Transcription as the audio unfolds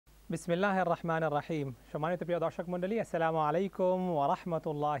বিসমিল্লাহির রহমানির রহিম। সম্মানিত প্রিয় দর্শক মণ্ডলী, আসসালামু আলাইকুম ওয়া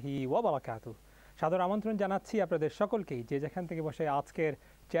রাহমাতুল্লাহি ওয়া বারাকাতুহু। সাদর আমন্ত্রণ জানাচ্ছি আপনাদের সকলকেই, যে যেখান থেকে বসে আজকের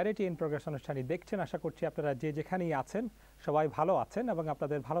চ্যারিটি ইন প্রোগ্রেস অনুষ্ঠানটি দেখছেন। আশা করছি আপনারা যে যেখানেই আছেন সবাই ভালো আছেন এবং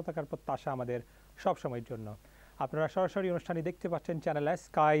আপনাদের ভালো থাকার প্রত্যাশা আমাদের সব সময়ের জন্য। আপনারা সরাসরি অনুষ্ঠানটি দেখতে পাচ্ছেন চ্যানেল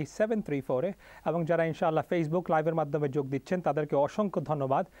স্কাই 734-এ, এবং যারা ইনশাআল্লাহ ফেসবুক লাইভের মাধ্যমে যোগ দিচ্ছেন তাদেরকে অসংখ্য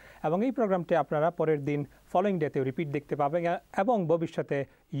ধন্যবাদ। এবং এই প্রোগ্রামটি আপনারা পরের দিন ফলোয়িং ডেতেও রিপিট দেখতে পাবেন এবং ভবিষ্যতে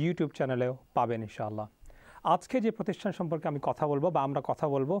ইউটিউব চ্যানেলেও পাবেন ইনশাআল্লাহ। আজকে যে প্রতিষ্ঠান সম্পর্কে আমি কথা বলবো বা আমরা কথা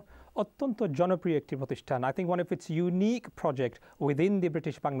বলবো, অত্যন্ত জনপ্রিয় একটি প্রতিষ্ঠান। I think one of its unique project within the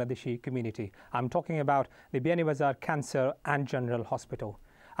British Bangladeshi community. I am talking about the বিয়ানি বাজার ক্যান্সার অ্যান্ড জেনারেল হসপিটাল।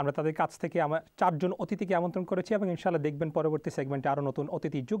 আমরা তাদের কাছ থেকে আমার 4 জন অতিথিকে আমন্ত্রণ করেছি এবং ইনশাআল্লাহ দেখবেন পরবর্তী সেগমেন্টে আরও নতুন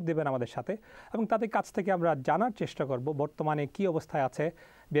অতিথি যোগ দেবেন আমাদের সাথে, এবং তাদের কাছ থেকে আমরা জানার চেষ্টা করব বর্তমানে কী অবস্থায় আছে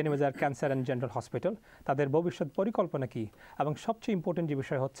বিয়ানি বাজার ক্যান্সার অ্যান্ড জেনারেল হসপিটাল, তাদের ভবিষ্যৎ পরিকল্পনা কী, এবং সবচেয়ে ইম্পর্টেন্ট যে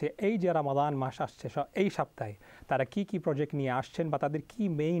বিষয় হচ্ছে এই যে রমাদান মাস আসছে এই সপ্তাহে তারা কী কী প্রজেক্ট নিয়ে আসছেন বা তাদের কী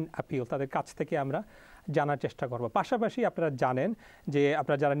মেইন অ্যাপিল, তাদের কাছ থেকে আমরা জানার চেষ্টা করব। পাশাপাশি আপনারা জানেন যে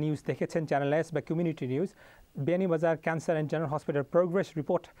আপনারা যারা নিউজ দেখেছেন চ্যানেল এস বা কমিউনিটি নিউজ, বিয়ানি বাজার cancer and general hospital progress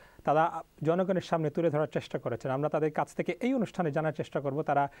report তারা জনগণের সামনে তুলে ধরার চেষ্টা করেছেন। আমরা তাদের কাছ থেকে এই অনুষ্ঠানে জানার চেষ্টা করব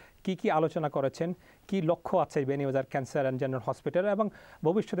তারা কি কি আলোচনা করেছেন, কি লক্ষ্য আছে বিয়ানি বাজার ক্যান্সার অ্যান্ড জেনারেল হসপিটাল, এবং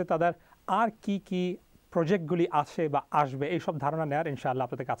ভবিষ্যতে তাদের আর কি কি প্রজেক্টগুলি আছে বা আসবে, এইসব ধারণা নেওয়ার ইনশাআল্লাহ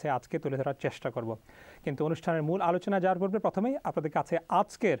আপনাদের কাছে আজকে তুলে ধরার চেষ্টা করব। কিন্তু অনুষ্ঠানের মূল আলোচনা যাওয়ার পূর্বে প্রথমেই আপনাদের কাছে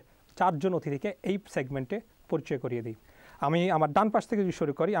আজকের 4 জন অতিথিকে এই সেগমেন্টে পরিচয় করিয়ে দিই। আমি আমার ডান পাশ থেকে যদি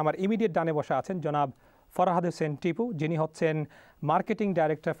শুরু করি, আমার ইমিডিয়েট ডানে বসা আছেন জনাব ফরহাদ হোসেন টিপু, যিনি হচ্ছেন মার্কেটিং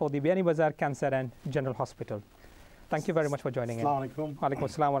ডাইরেক্টর ফর দি বিয়ানি বাজার cancer and general hospital. Thank you very much for joining. ওয়ালাইকুম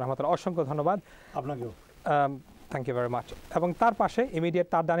আসসালাম ওয়া রাহমাতুল্লাহ। অসংখ্য ধন্যবাদ আপনাকেও। Thank you very much. এবং তার পাশে ইমিডিয়েট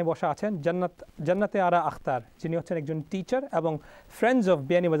তার ডানে বসা আছেন জান্নাতে আরা আখতার, যিনি হচ্ছেন একজন টিচার এবং ফ্রেন্ডস অফ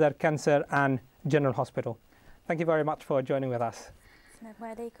বিয়ানি বাজার cancer and general hospital. Thank you very much for joining with us.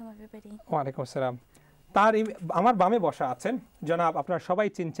 ওয়ালাইকুম আসসালাম। তার আমার বামে বসা আছেন জনাব, আপনারা সবাই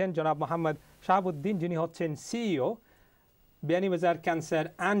চিনছেন, জনাব মোহাম্মদ শাহাবুদ্দিন, যিনি হচ্ছেন সিইও বিয়ানি বাজার cancer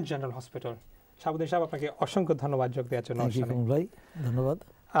and general hospital. Shahabuddin সাহেব, আপনাকে অসংখ্য ধন্যবাদ যোগ দেওয়ার জন্য। ধন্যবাদ।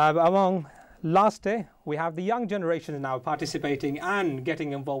 এবং lastly, we have the young generation now participating and getting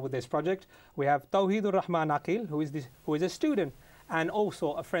involved with this project. We have Tawheedur Rahman Akil, who is a student and also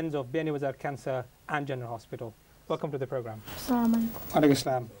a friend of Beani Bazar Cancer and General Hospital. Welcome to the program. Assalamualaikum.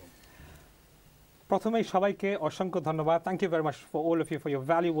 Assalam. প্রথমেই সবাইকে অসংখ্য ধন্যবাদ। Thank you very much for all of you for your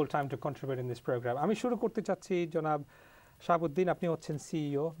valuable time to contribute in this programme. আমি শুরু করতে চাচ্ছি জনাব শাহাবুদ্দিন, আপনি হচ্ছেন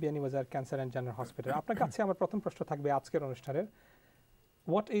সিইও বিয়ানি বাজার ক্যান্সার অ্যান্ড জেনারেল হসপিটাল। আপনার কাছে আমার প্রথম প্রশ্ন থাকবে আজকের অনুষ্ঠানের,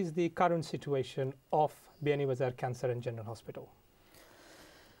 what is the current situation of Beani Bazar Cancer and General Hospital?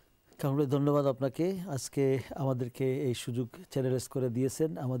 Kamrul, ধন্যবাদ আপনাকে। আজকে আমাদেরকে এই সুযোগ চ্যানেলাইজ করে দিয়েছেন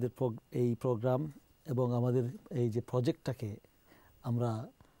আমাদের এই প্রোগ্রাম এবং আমাদের এই যে প্রজেক্টটাকে আমরা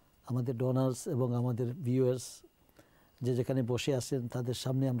আমাদের ডোনার্স এবং আমাদের ভিউয়ার্স যে যেখানে বসে আছেন তাদের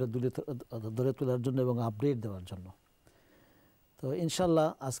সামনে আমরা ধরে তোলার জন্য এবং আপডেট দেওয়ার জন্য। তো ইনশাল্লাহ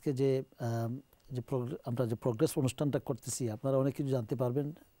আজকে আমরা যে প্রোগ্রেস অনুষ্ঠানটা করতেছি, আপনারা অনেক কিছু জানতে পারবেন।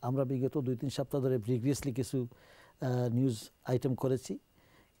 আমরা বিগত 2-3 সপ্তাহ ধরে রিগ্রেসলি কিছু নিউজ আইটেম করেছি,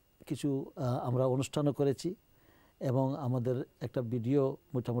 কিছু আমরা অনুষ্ঠানও করেছি এবং আমাদের একটা ভিডিও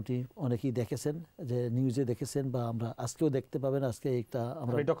মোটামুটি অনেকেই দেখেছেন, যে নিউজে দেখেছেন বা আমরা আজকেও দেখতে পাবেন। আজকে একটা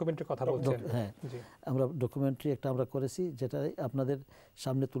আমরা ডকুমেন্টারি কথা বলছেন, হ্যাঁ, আমরা ডকুমেন্টারি একটা আমরা করেছি, যেটা আপনাদের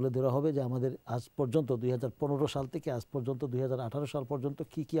সামনে তুলে ধরা হবে যে আমাদের আজ পর্যন্ত 2015 সাল থেকে আজ পর্যন্ত 2018 সাল পর্যন্ত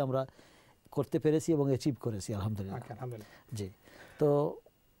কি কি আমরা করতে পেরেছি এবং অ্যাচিভ করেছি আলহামদুলিল্লাহ। জি, তো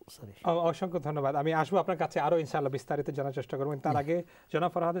অসংখ্য ধন্যবাদ। আমি আসবো আপনার কাছে আরও ইনশাআল্লাহ বিস্তারিত জানার চেষ্টা করবেন। তার আগে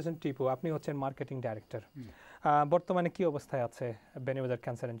জনাব ফরহাদ হোসেন টিপু, আপনি হচ্ছেন মার্কেটিং ডাইরেক্টর। বর্তমানে কি অবস্থায় আছে বিয়ানি বাজার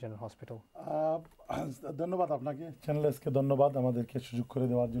ক্যান্সার অ্যান্ড জেনারেল হসপিটাল? ধন্যবাদ আপনাকে, চ্যানেলকে ধন্যবাদ আমাদেরকে সুযোগ করে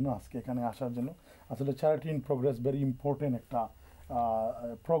দেওয়ার জন্য, আজকে এখানে আসার জন্য। আসলে charity in progress very important একটা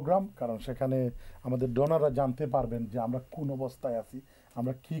প্রোগ্রাম, কারণ সেখানে আমাদের ডোনাররা জানতে পারবেন যে আমরা কোন অবস্থায় আছি,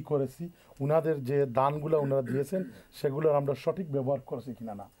 আমরা কি করেছি, উনাদের যে দানগুলো ওনারা দিয়েছেন সেগুলোর আমরা সঠিক ব্যবহার করেছি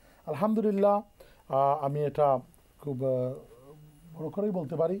কিনা না। আলহামদুলিল্লাহ, আমি এটা খুব বড় করেই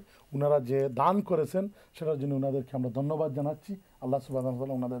বলতে পারি, ওনারা যে দান করেছেন সেটার জন্য ওনাদেরকে আমরা ধন্যবাদ জানাচ্ছি। আল্লাহ সুবহানাহু ওয়া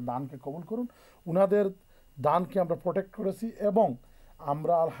তাআলা ওনাদের দানকে কবুল করুন। ওনাদের দানকে আমরা প্রোটেক্ট করেছি এবং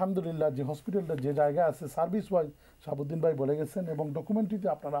আমরা আলহামদুলিল্লাহ যে হসপিটালটা যে জায়গায় আছে সার্ভিস ওয়াইজ শাহাবুদ্দিন ভাই বলে গেছেন এবং ডকুমেন্টারিতে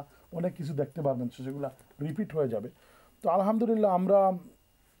আপনারা অনেক কিছু দেখতে পারবেন, সেগুলো রিপিট হয়ে যাবে। তো আলহামদুলিল্লাহ আমরা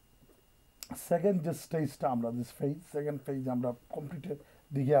সেকেন্ড যে স্টেজটা, আমরা সেকেন্ড ফেজ আমরা কমপ্লিটের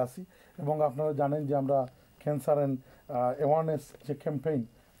দিকে আসি এবং আপনারা জানেন যে আমরা ক্যান্সার অ্যান্ড অ্যাওয়ারনেস যে ক্যাম্পেইন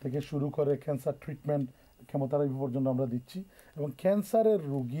থেকে শুরু করে ক্যান্সার ট্রিটমেন্ট কেমোথেরাপি পর্যন্ত আমরা দিচ্ছি এবং ক্যান্সারের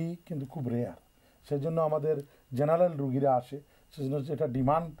রোগী কিন্তু খুব রেয়ার, সেই জন্য আমাদের জেনারেল রোগীরা আসে, সেজন্য এটা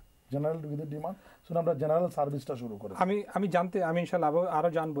ডিমান্ড, জেনারেল রোগীদের ডিমান্ড, সেজন্য আমরা জেনারেল সার্ভিসটা শুরু করেছি। আমি ইনশাআল্লাহ আরও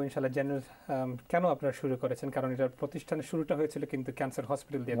জানবো ইনশাআল্লাহ জেনারেল কেন আপনারা শুরু করেছেন, কারণ এটার প্রতিষ্ঠানের শুরুটা হয়েছিল কিন্তু ক্যান্সার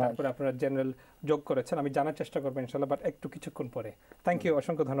হসপিটাল দিয়ে, তারপরে আপনারা জেনারেল যোগ করেছেন। আমি জানার চেষ্টা করবো ইনশাআল্লাহ, বাট একটু কিছুক্ষণ পরে। থ্যাংক ইউ,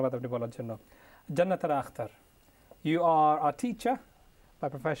 অসংখ্য ধন্যবাদ আপনি বলার জন্য। Jannatara Akhtar, you are a teacher by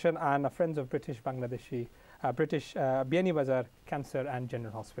profession and a friend of British Beani Bazar Cancer and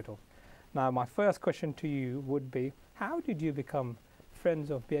General Hospital. Now, my first question to you would be, how did you become friends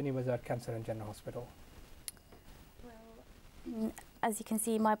of Beani Bazar Cancer and General Hospital? Well, as you can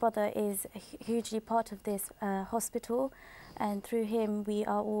see, my brother is hugely part of this hospital, and through him we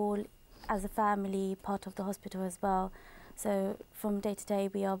are all, as a family, part of the hospital as well. So from day to day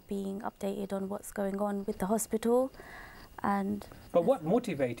we are being updated on what's going on with the hospital. But what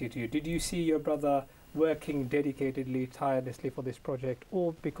motivated you? Did you see your brother working dedicatedly, tirelessly for this project, or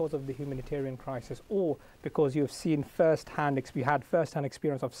because of the humanitarian crisis, or because you've seen you had first-hand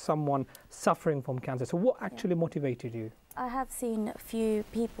experience of someone suffering from cancer? So what actually motivated you? I have seen a few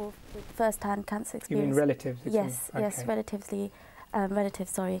people with first-hand cancer experience. You mean relatives? Yes, yes,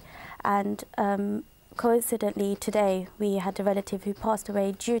 relatives, sorry. And coincidentally today we had a relative who passed away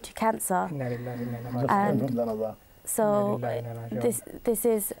due to cancer. So this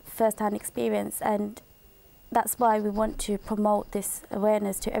is first-hand experience, and that's why we want to promote this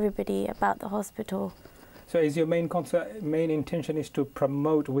awareness to everybody about the hospital. So is your main intention is to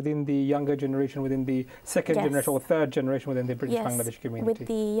promote within the younger generation, within the second generation or third generation within the British Bangladesh community? With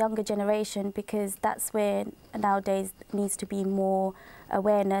the younger generation, because that's where nowadays needs to be more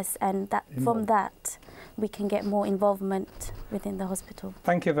awareness, and that from that we can get more involvement within the hospital.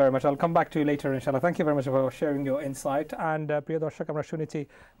 Thank you very much. I'll come back to you later, inshallah. Thank you very much for sharing your insight. And প্রিয় দর্শক, আমরা শুনেছি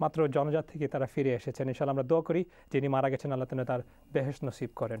মাত্র জনজাত থেকে তারা ফিরে এসেছেন। ইনশাআল্লাহ আমরা দোয়া করি যিনি মারা গেছেন আল্লাহ তাআলা তার বেহেশত নসিব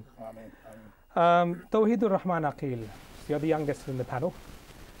করেন। Tawheedur Rahman Aqil, you're the youngest in the panel.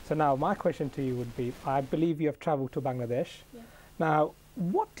 So now my question to you would be, I believe you have travelled to Bangladesh. Yeah. Now,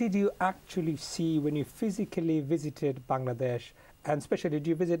 what did you actually see when you physically visited Bangladesh, and especially did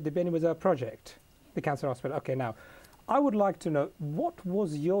you visit the Beani Bazar project, the cancer hospital? Okay, now I would like to know, what was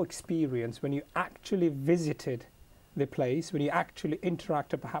your experience when you actually visited the place, when you actually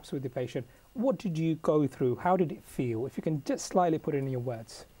interacted perhaps with the patient? What did you go through? How did it feel? If you can just slightly put it in your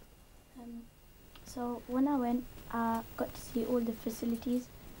words. So when I went, I got to see all the facilities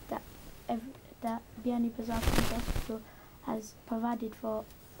that Beani Bazar Hospital has provided for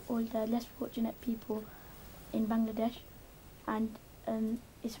all the less fortunate people in Bangladesh, and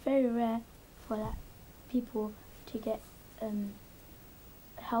it's very rare for people to get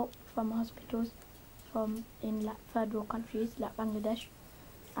help from hospitals in third world countries like Bangladesh.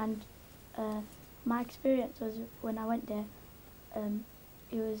 And my experience was, when I went there,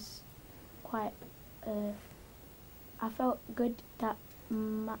 it was quite I felt good that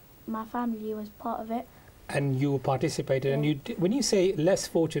my family was part of it. And you participated, and when you say less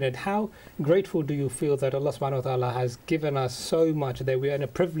fortunate, how grateful do you feel that Allah subhanahu wa ta'ala has given us so much, that we are in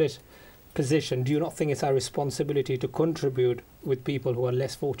a privileged position? Do you not think it's our responsibility to contribute with people who are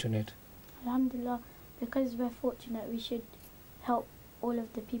less fortunate? Alhamdulillah, because we're fortunate, we should help all of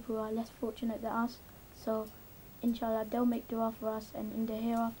the people who are less fortunate than us. So inshallah they'll make dua for us, and in the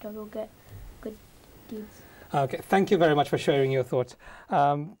hereafter we'll get good deeds. Okay, thank you very much for sharing your thoughts.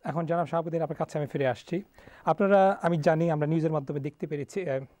 এখন জনাব শাহাবুদ্দিন আপনার কাছে আমি ফিরে আসছি। আপনারা, আমি জানি, আমরা নিউজের মাধ্যমে দেখতে পেরেছি,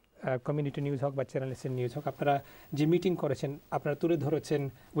 কমিউনিটি নিউজ হোক বা চ্যানেলসের নিউজ হোক, আপনারা যে মিটিং করেছেন, আপনারা তুলে ধরেছেন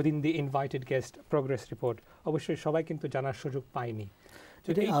within the invited guest progress report. অবশ্যই সবাই কিন্তু জানার সুযোগ পায়নি।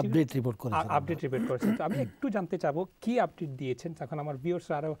 আপডেট রিপোর্ট করেছেন। তো আমি একটু জানতে চাবো কি আপডেট দিয়েছেন, তখন আমার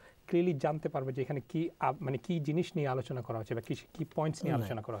ভিউয়ার্সরা আরও ক্লিয়ারলি জানতে পারবে যে এখানে কি কি জিনিস নিয়ে আলোচনা করা হয়েছে বা কি পয়েন্টস নিয়ে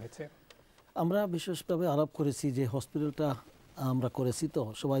আলোচনা করা হয়েছে। আমরা বিশেষভাবে আলাপ করেছি যে হসপিটালটা আমরা করেছি, তো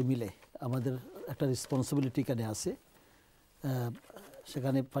সবাই মিলে আমাদের একটা রেসপন্সিবিলিটি এখানে আছে।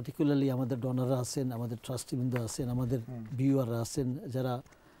 সেখানে পার্টিকুলারলি আমাদের ডোনাররা আছেন, আমাদের ট্রাস্টিবৃন্দ আছেন, আমাদের ভিউয়াররা আছেন, যারা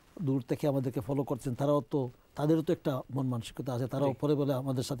দূর থেকে আমাদেরকে ফলো করছেন, তাদেরও তো একটা মন মানসিকতা আছে, তারাও পরে বলে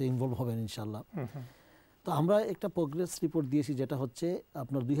আমাদের সাথে ইনভলভ হবেন ইনশাল্লাহ। তো আমরা একটা প্রোগ্রেস রিপোর্ট দিয়েছি, যেটা হচ্ছে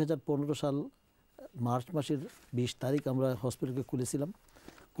আপনার 2015 সাল মার্চ মাসের 20 তারিখ আমরা হসপিটালকে খুলেছিলাম।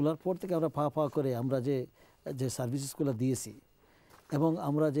 খোলার পর থেকে আমরা পা করে আমরা যে সার্ভিসেসগুলো দিয়েছি, এবং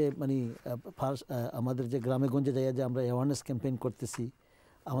আমরা যে ফার্স্ট আমাদের যে গ্রামে গঞ্জে যাই যে আমরা অ্যাওয়ারনেস ক্যাম্পেইন করতেছি,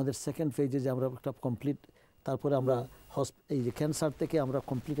 আমাদের সেকেন্ড ফেজে যে আমরা একটা কমপ্লিট, তারপরে আমরা এই যে ক্যান্সার থেকে আমরা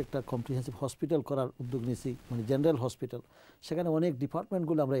কমপ্লিট একটা কম্প্রিহেন্সিভ হসপিটাল করার উদ্যোগ নিয়েছি, জেনারেল হসপিটাল। সেখানে অনেক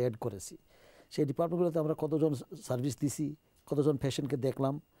ডিপার্টমেন্টগুলো আমরা অ্যাড করেছি। সেই ডিপার্টমেন্টগুলোতে আমরা কতজন সার্ভিস দিছি, কতজন পেশেন্টকে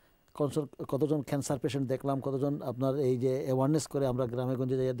দেখলাম, কতজন ক্যান্সার পেশেন্ট দেখলাম, কতজন আপনার এই যে অ্যাওয়ারনেস করে আমরা গ্রামে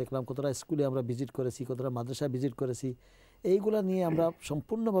গঞ্জে যাইয়া দেখলাম, কতটা স্কুলে আমরা ভিজিট করেছি, কতটা মাদ্রাসায় ভিজিট করেছি, এইগুলা নিয়ে আমরা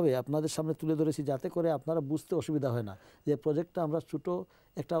সম্পূর্ণভাবে আপনাদের সামনে তুলে ধরেছি, যাতে করে আপনারা বুঝতে অসুবিধা হয় না যে প্রজেক্টটা আমরা ছোটো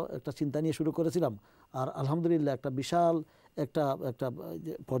একটা চিন্তা নিয়ে শুরু করেছিলাম, আর আলহামদুলিল্লাহ একটা বিশাল একটা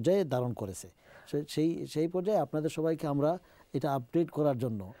পর্যায়ে ধারণ করেছে। সেই পর্যায়ে আপনাদের সবাইকে আমরা এটা আপডেট করার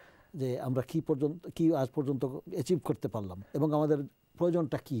জন্য যে আমরা কি আজ পর্যন্ত অ্যাচিভ করতে পারলাম এবং আমাদের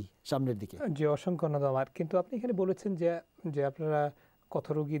প্রয়োজনটা কি সামনের দিকে। জি, অসংখ্য ধন্যবাদ। কিন্তু আপনি এখানে বলেছেন যে আপনারা কত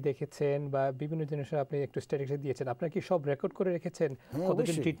রোগী দেখেছেন বা বিভিন্ন জিনিসের আপনি একটু স্ট্যাটিস্টিক্স দিয়েছেন, আপনারা কি সব রেকর্ড করে রেখেছেন?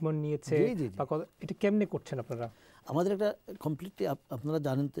 কতজন ট্রিটমেন্ট নিয়েছে বা এটা কেমনে করছেন আপনারা? আমাদের একটা কমপ্লিটলি আপনারা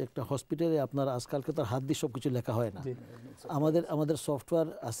জানেন তো একটা হসপিটালে আপনার আজকালকে তার হাত দিয়ে সব কিছু লেখা হয় না। আমাদের সফটওয়্যার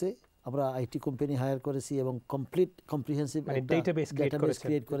আছে, আমরা আইটি কোম্পানি হায়ার করেছি এবং কম্প্রিহেন্সিভ ডেটাবেস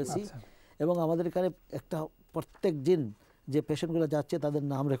ক্রিয়েট করেছি। এবং আমাদের এখানে একটা প্রত্যেক দিন যে পেশেন্টগুলো যাচ্ছে তাদের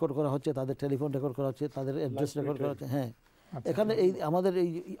নাম রেকর্ড করা হচ্ছে, তাদের টেলিফোন রেকর্ড করা হচ্ছে, তাদের অ্যাড্রেস রেকর্ড করা হচ্ছে। হ্যাঁ, এখানে এই আমাদের এই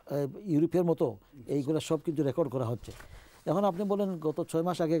ইউরোপের মতো এইগুলো সব কিছু রেকর্ড করা হচ্ছে। এখন আপনি বলেন গত 6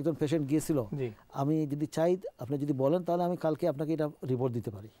 মাস আগে একজন পেশেন্ট গিয়েছিল, আমি যদি চাই আপনি যদি বলেন তাহলে আমি কালকে আপনাকে এটা রিপোর্ট দিতে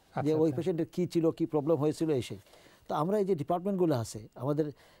পারি যে ওই পেশেন্টের কী ছিল, কী প্রবলেম হয়েছিল এই সেই। তো আমরা এই যে ডিপার্টমেন্টগুলো আছে আমাদের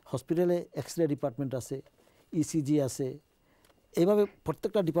হসপিটালে, এক্সরে ডিপার্টমেন্ট আছে, ইসিজি আছে, এইভাবে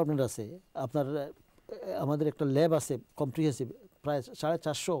প্রত্যেকটা ডিপার্টমেন্ট আছে। আপনার আমাদের একটা ল্যাব আছে কম্প্রিহেন্সিভ, প্রায়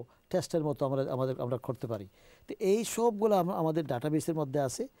 450 টেস্টের মতো আমরা করতে পারি। তো এই সবগুলো আমাদের ডাটাবেসের মধ্যে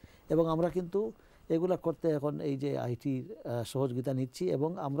আছে এবং আমরা কিন্তু এগুলা করতে এখন এই যে আইটির সহযোগিতা নিচ্ছি এবং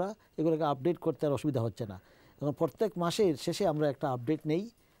আমরা এগুলোকে আপডেট করতে আর অসুবিধা হচ্ছে না। এখন প্রত্যেক মাসের শেষে আমরা একটা আপডেট নেই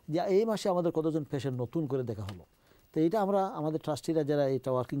যে এই মাসে আমাদের কতজন পেশেন্ট নতুন করে দেখা হলো। তো এইটা আমরা আমাদের ট্রাস্টিরা যারা এটা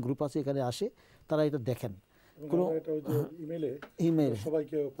ওয়ার্কিং গ্রুপ আছে এখানে আসে, তারা এটা দেখেন, কোনো ইমেল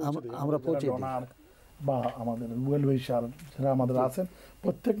আমরা পৌঁছে দিই বা আমাদের ওয়েল উইশার যারা আমাদের আছেন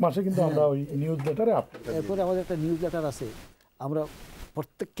প্রত্যেক মাসে কিন্তু আমরা ওই নিউজ লেটারে আপডেট। এরপরে আমাদের একটা নিউজ লেটার আছে, আমরা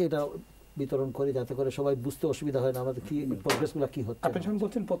প্রত্যেককে এটা বিতরণ করি যাতে করে সবাই বুঝতে অসুবিধা হয় না আমাদের কি প্রোগ্রেসগুলো কি হচ্ছে। আপনি যখন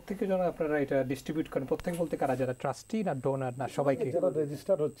বলছেন প্রত্যেকের জন্য আপনারা এটা ডিস্ট্রিবিউট করেন, প্রত্যেক বলতে কারা, যারা ট্রাস্টি না ডোনার না সবাইকে? যারা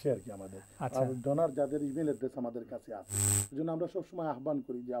রেজিস্টার হচ্ছে আর কি আমাদের, আর ডোনার যাদের ইমেল অ্যাড্রেস আমাদের কাছে আছে, এজন্য আমরা সব সময় আহ্বান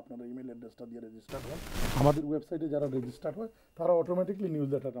করি যে আপনারা ইমেল অ্যাড্রেসটা দিয়ে রেজিস্টার হন। আমাদের ওয়েবসাইটে যারা রেজিস্টার হয় তারা অটোমেটিকলি নিউজ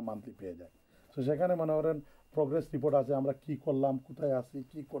লেটারটা মান্থলি পেয়ে যায়। তো সেখানে মনে করেন প্রোগ্রেস রিপোর্ট আছে, আমরা কি করলাম, কোথায় আছি,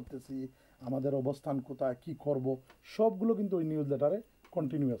 কি করতেছি, আমাদের অবস্থান কোথায়, কি করব, সবগুলো কিন্তু ওই নিউজ লেটারে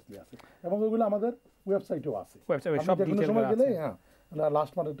কন্টিনিউয়াসলি আছে এবং ওইগুলো আমাদের ওয়েবসাইটেও আছে। কোনো সময় গেলে হ্যাঁ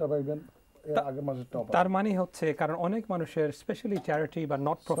লাস্ট মাসেরটা পাইবেন, আগের মাসেরটাও। তার মানে হচ্ছে কারণ অনেক মানুষের স্পেশালি চ্যারিটি বা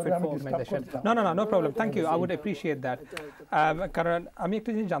not profit organisation, no problem, thank you, I would appreciate that. কারণ আমি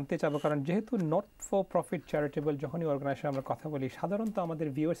একটা জিনিস জানতে চাবো, কারণ যেহেতু নট ফর প্রফিট চ্যারিটেবল যখনই অর্গানাইজেশন আমরা কথা বলি, সাধারণত আমাদের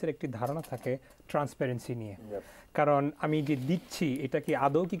ভিউয়ার্সের একটি ধারণা থাকে ট্রান্সপারেন্সি নিয়ে। কারণ আমি যে দিচ্ছি এটা কি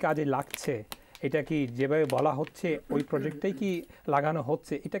আদৌ কি কাজে লাগছে, এটা কি যেভাবে বলা হচ্ছে ওই প্রজেক্টটাই কি লাগানো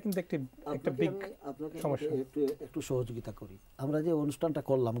হচ্ছে, এটা কিন্তু একটা বিগ সমস্যা। একটু সহযোগিতা করি। আমরা যে অনুষ্ঠানটা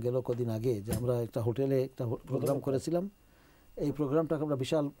করলাম গেল কদিন আগে, যে আমরা একটা হোটেলে একটা প্রোগ্রাম করেছিলাম, এই প্রোগ্রামটাকে আমরা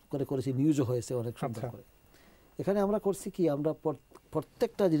বিশাল করে করেছি, নিউজও হয়েছে অনেক সুন্দর করে। এখানে আমরা করছি কি, আমরা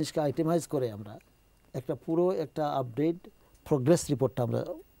প্রত্যেকটা জিনিসকে আইটেমাইজ করে আমরা একটা পুরো একটা আপডেট প্রোগ্রেস রিপোর্টটা আমরা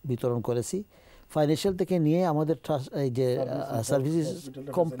বিতরণ করেছি। ফাইন্যান্সিয়াল থেকে নিয়ে আমাদের এই যে সার্ভিসেস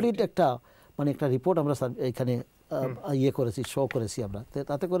কমপ্লিট একটা একটা রিপোর্ট আমরা এখানে করেছি, শো করেছি আমরা।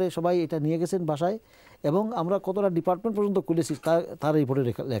 তাতে করে সবাই এটা নিয়ে গেছেন বাসায় এবং আমরা কতটা ডিপার্টমেন্ট পর্যন্ত খুলেছি তার রিপোর্টে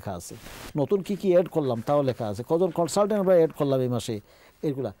লেখা আছে। নতুন কি অ্যাড করলাম তাও লেখা আছে, কজন কনসালটেন্ট আমরা অ্যাড করলাম এই মাসে,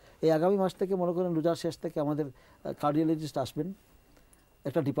 এগুলা। এই আগামী মাস থেকে মনে করেন রোজার শেষ থেকে আমাদের কার্ডিওলজিস্ট আসবেন,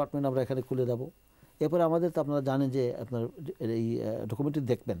 একটা ডিপার্টমেন্ট আমরা এখানে খুলে দেবো। এরপরে আমাদের তো আপনারা জানেন যে আপনার এই ডকুমেন্টটি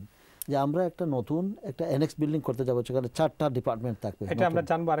দেখবেন যে আমরা একটা নতুন একটা অ্যানেক্স বিল্ডিং করতে যাবো, সেখানে 4টা ডিপার্টমেন্ট থাকবে। এটা আমরা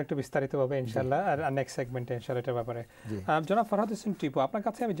জানবো আরেকটু বিস্তারিতভাবে ইনশাআল্লাহ আর নেক্সট সেগমেন্টে ইনশাআল্লাহ এটার ব্যাপারে। জনাব ফরহাদ হোসেন টিপু, আপনার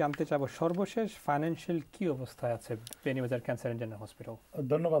কাছে আমি জানতে চাবো সর্বশেষ ফাইন্যান্সিয়াল কি অবস্থায় আছে বেনি বাজার ক্যান্সার এন্ড জেনারেল হসপিটাল?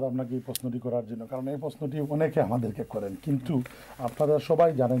 ধন্যবাদ আপনাকে এই প্রশ্নটি করার জন্য, কারণ এই প্রশ্নটি অনেকে আমাদেরকে করেন, কিন্তু আপনারা সবাই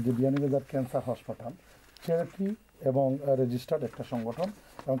জানেন যে বিয়ানি বাজার ক্যান্সার হসপিটাল চ্যারিটি এবং রেজিস্টার্ড একটা সংগঠন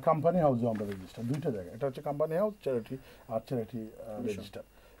এবং কোম্পানি হাউসও আমরা রেজিস্টার, দুইটা জায়গায়। এটা হচ্ছে কোম্পানি হাউস চ্যারিটি আর চ্যারিটি রেজিস্টার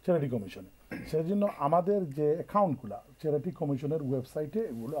চ্যারিটি কমিশনে। সেই জন্য আমাদের যে অ্যাকাউন্টগুলো চ্যারিটি কমিশনের ওয়েবসাইটে,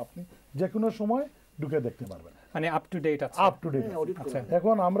 এগুলো আপনি যে কোনো সময় ঢুকে দেখতে পারবেন, মানে আপ টু ডেট আছে।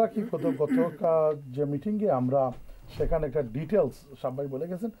 এখন আমরা কি গত যে মিটিংয়ে আমরা সেখানে একটা ডিটেলস সবাই বলে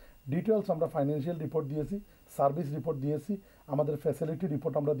গেছেন, ডিটেলস আমরা ফাইন্যান্সিয়াল রিপোর্ট দিয়েছি, সার্ভিস রিপোর্ট দিয়েছি, আমাদের ফ্যাসিলিটি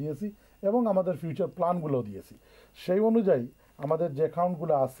রিপোর্ট আমরা দিয়েছি এবং আমাদের ফিউচার প্ল্যানগুলো দিয়েছি। সেই অনুযায়ী আমাদের যে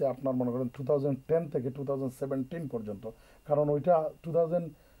অ্যাকাউন্টগুলো আছে আপনার মনে করেন 2010 থেকে 2017 পর্যন্ত, কারণ ওইটা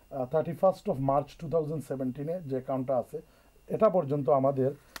 31 মার্চ 2017 যে অ্যাকাউন্টটা আছে এটা পর্যন্ত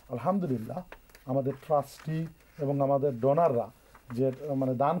আমাদের আলহামদুলিল্লাহ আমাদের ট্রাস্টি এবং আমাদের ডোনাররা যে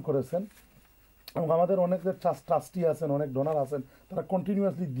মানে দান করেছেন এবং আমাদের অনেক ট্রাস্টি আছেন, অনেক ডোনার আছেন, তারা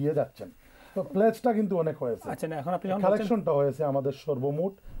কন্টিনিউয়াসলি দিয়ে যাচ্ছেন। তো প্লেজটা কিন্তু অনেক হয়েছে। আচ্ছা, না এখন আপনি যখন কালেকশনটা হয়েছে আমাদের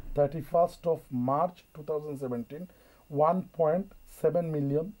সর্বমোট 31st March 2017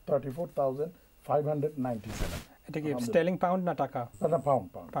 1.7,34,597। এটা কি স্টার্লিং পাউন্ড না টাকা? না, পাউন্ড।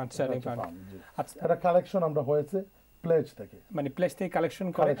 Pound, Sterling pound. আচ্ছা, এটা কালেকশন আমরা হয়েছে প্লেজ থেকে, মানে প্লেজ থেকে কালেকশন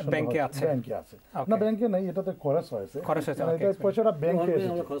করে ব্যাংকে আছে? ব্যাংকে আছে না, ব্যাংকে নাই, এটাতে খরচ হয়েছে। এটা পয়সাটা ব্যাংকে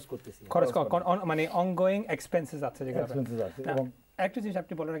আমরা খরচ করতেছি, খরচ মানে অনগোয়িং এক্সপেন্সেস আছে যেগুলো এক্সপেন্সেস আছে। এবং একটা জিনিস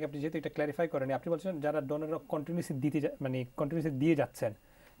আপনি বলার আগে আপনি যেহেতু এটা ক্ল্যারিফাই করেন, আপনি বলছেন যারা ডোনাররা কন্টিনিউসলি দিতে মানে কন্টিনিউসলি দিয়ে যাচ্ছেন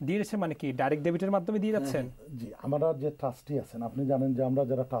মানে কি ডাইরেক্ট ডেবিটের মাধ্যমে দিয়ে যাচ্ছেন? জি, আমরা যে ট্রাস্টি আছেন, আপনি জানেন যে আমরা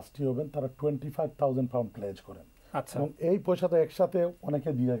যারা ট্রাস্টি হবেন তারা 25,000 পাউন্ড প্লেজ করেন। আচ্ছা, এবং এই পয়সাটা একসাথে অনেকে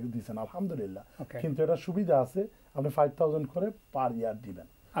দিয়ে দিয়েছেন আলহামদুলিল্লাহ। কিন্তু এটা সুবিধা আছে, আপনি 5,000 করে পার ইয়ার দিবেন।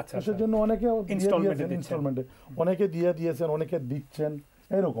 আচ্ছা, সেজন্য অনেকে ইনস্টলমেন্টে অনেকে দিয়ে দিয়েছেন, অনেকে দিচ্ছেন,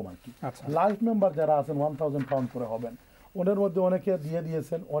 এরকম আর কি। লাইফ মেম্বার যারা আছেন 1,000 পাউন্ড করে হবেন, ওদের মধ্যে অনেকে দিয়ে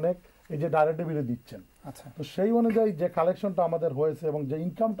দিয়েছেন, অনেক এই যে ডাইরেক্ট ডেবিটে দিচ্ছেন। তো সেই অনুযায়ী যে কালেকশনটা আমাদের হয়েছে এবং যে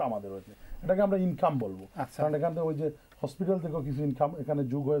ইনকামটা আমাদের হয়েছে, এটাকে আমরা ইনকাম বলবো। কারণ এখান থেকে ওই যে হসপিটাল থেকেও কিছু ইনকাম এখানে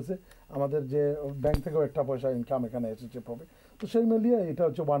যোগ হয়েছে, আমাদের যে ব্যাংক থেকেও একটা পয়সা ইনকাম এখানে এসেছে প্রফিট। তো সেই মিলিয়ে এটা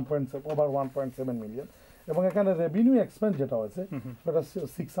হচ্ছে ওভার 1.7 মিলিয়ন। এবং এখানে রেভিনিউ এক্সপেন্স যেটা হয়েছে সেটা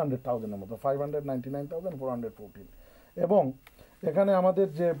 600,000 মতো, 599,414। এবং এখানে আমাদের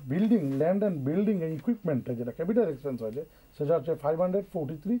যে বিল্ডিং, ল্যান্ড অ্যান্ড বিল্ডিং ইকুইপমেন্টে যেটা ক্যাপিটাল এক্সপেন্স হয়েছে সেটা হচ্ছে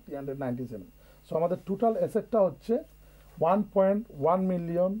 543,397। সো আমাদের টোটাল অ্যাসেটটা হচ্ছে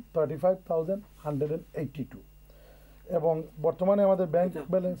 1,135,182। এবং বর্তমানে আমাদের ব্যাংক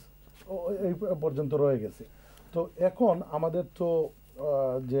ব্যালেন্স এই পর্যন্ত রয়ে গেছে। তো এখন আমাদের তো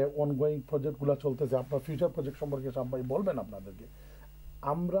যে অনগোয়িং প্রজেক্টগুলো চলতেছে, আপনার ফিউচার প্রজেক্ট সম্পর্কে সবাই বলবেন আপনাদেরকে।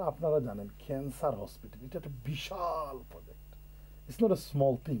 আপনারা জানেন ক্যান্সার হসপিটাল এটা একটা বিশাল project, it's not a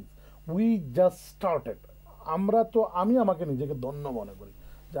small thing. We just started. আমি আমাকে নিজেকে ধন্য মনে করি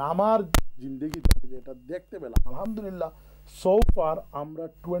যে আমার জিন্দগিতে যেটা দেখতে পেলাম, আলহামদুলিল্লাহ সো ফার আমরা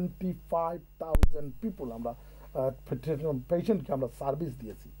 25,000 পিপল আমরা পেশেন্টকে আমরা সার্ভিস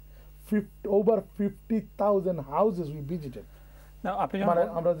দিয়েছি। over 50,000 houses we visited. মানে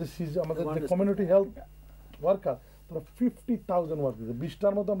আমরা যে আমাদের যে কমিউনিটি হেলথ ওয়ার্কার, তারা 50,000 ওয়ার্কার,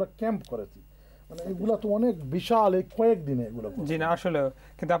 20টার মতো আমরা ক্যাম্প করেছি। মানে এগুলো তো অনেক বিশাল, এই কয়েকদিনে এগুলো। জি না, আসলে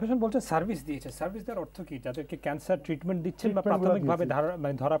কিন্তু আপনি বলছেন সার্ভিস দিয়েছে। সার্ভিস দেওয়ার অর্থ কি? যাদেরকে ক্যান্সার ট্রিটমেন্ট দিচ্ছেন বা প্রাথমিকভাবে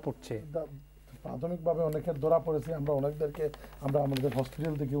মানে ধরা পড়ছে? প্রাথমিকভাবে অনেকের ধরা পড়েছে, আমরা অনেকদেরকে আমরা আমাদের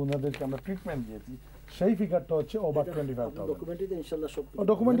হসপিটাল থেকে ওনাদেরকে আমরা ট্রিটমেন্ট দিয়েছি। সেই ফিগারটা হচ্ছে ওভার 25,000। ডকুমেন্টে ইনশাআল্লাহ সব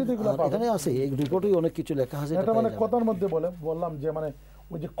ডকুমেন্টে এগুলো এখানে আছে, এই রিপোর্টেই অনেক কিছু লেখা আছে। এটা মানে কথার মধ্যে বললাম যে মানে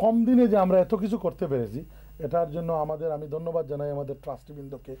ওই যে কম দিনে যে আমরা এত কিছু করতে পেরেছি, এটার জন্য আমি ধন্যবাদ জানাই আমাদের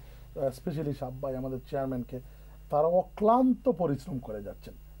ট্রাস্টিবৃন্দকে, স্পেশালি সাব্বাই আমাদের চেয়ারম্যানকে। তারা অক্লান্ত পরিশ্রম করে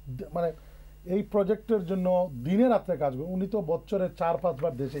যাচ্ছেন, মানে এই প্রজেক্টের জন্য দিনে রাত্রে কাজ করেন। উনি তো বছরে 4-5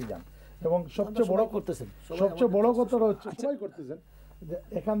 বার দেশেই যান এবং সবচেয়ে বড় কথা হচ্ছে সবাই করতেছেন যে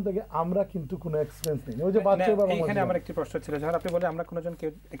এখান থেকে আমরা কিন্তু কোনো এক্সপেন্স নেই। ওই যে বাচ্চা বাবা, এখানে আমার একটি প্রশ্ন ছিল, যখন আপনি বলেন আমরা কোনোজন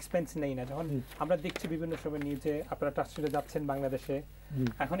কেউ এক্সপেন্স নেই না, যখন আমরা দেখছি বিভিন্ন সময় নিউজে আপনারা ট্রাস্টিতে যাচ্ছেন বাংলাদেশে,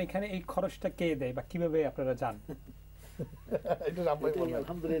 এখন এখানে এই খরচটা কে দেয় বা কিভাবে আপনারা যান?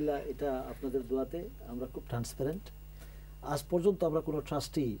 আলহামদুলিল্লাহ এটা আপনাদের দোয়াতে আমরা খুব ট্রান্সপারেন্ট। আজ পর্যন্ত আমরা কোনো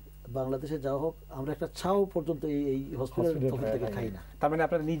ট্রাস্টি বাংলাদেশে যাওয়া হোক, আমরা একটা ছাও পর্যন্ত এই হসপিটাল থেকে খাই না। তার মানে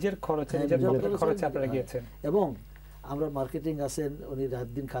আপনারা নিজের খরচে আপনারা গিয়েছেন। এবং আমরা মার্কেটিং আছেন, উনি রাত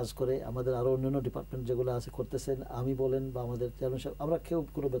দিন কাজ করে, আমাদের আরো অন্যান্য ডিপার্টমেন্ট যেগুলো আছে করতেছেন, আমি বলেন বা আমাদের চেয়ারম্যান সাহেব, আমরা কেউ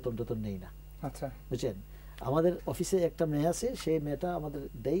কোনো বেতন নেই না। আচ্ছা, বুঝছেন? আমাদের অফিসে একটা মেয়ে আছে, সেই মেয়েটা আমাদের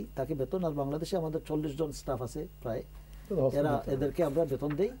দেই, তাকে বেতন। আর বাংলাদেশে আমাদের 40 জন স্টাফ আছে প্রায়, এদেরকে আমরা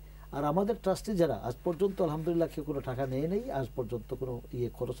বেতন দেই। আর আমাদের ট্রাস্টি যারা আজ পর্যন্ত আলহামদুলিল্লাহ কেউ কোনো টাকা নেই, আজ পর্যন্ত কোনো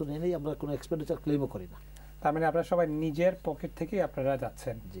খরচও নেই, আমরা কোনো এক্সপেন্ডিচার ক্লেমও করি না। তার মানে আপনারা সবাই নিজের পকেট থেকে আপনারা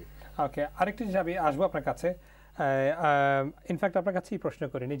যাচ্ছেন। জি, ওকে। আরেকটি জিনিস আমি আসবো আপনার কাছে, ইনফ্যাক্ট আপনার কাছেই প্রশ্ন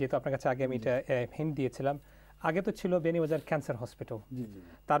করিনি, যেহেতু আপনার কাছে আগে আমি এটা হিন্ট দিয়েছিলাম। আগে তো ছিল বেনি বাজার ক্যান্সার হসপিটাল,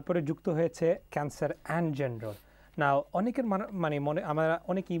 তারপরে যুক্ত হয়েছে ক্যান্সার অ্যান্ড জেনারেল। না, অনেকের মনে আমরা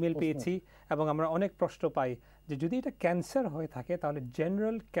অনেক ইমেল পেয়েছি এবং আমরা অনেক প্রশ্ন পাই যে যদি এটা ক্যান্সার হয়ে থাকে তাহলে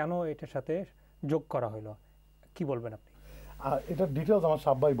জেনারেল কেন এটার সাথে যোগ করা হলো? কি বলবেন আপনি? এটা ডিটেলস আমার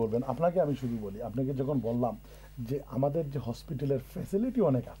সাব্বাই বলবেন। আপনাকে আমি শুধু বলি, আপনাকে যখন বললাম যে আমাদের যে হসপিটালের ফ্যাসিলিটি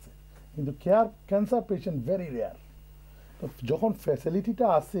অনেক আছে, কিন্তু ক্যান্সার পেশেন্ট ভেরি রেয়ার। তো যখন ফ্যাসিলিটিটা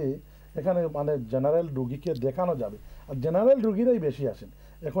আছে এখানে, মানে জেনারেল রুগীকে দেখানো যাবে, আর জেনারেল রুগীরাই বেশি আসেন।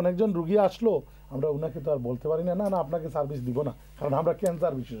 এখন একজন রুগী আসলো, আমরা ওনাকে তো আর বলতে পারি না না আপনাকে সার্ভিস দিব না, কারণ আমরা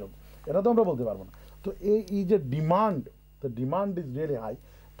ক্যান্সার বিশেষজ্ঞ, এটা তো আমরা বলতে পারবো না। তো এই যে demand, the demand is really high.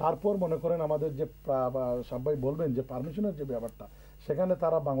 তারপর মনে করেন আমাদের যে সবাই বলবেন যে পারমিশনের যে ব্যাপারটা, সেখানে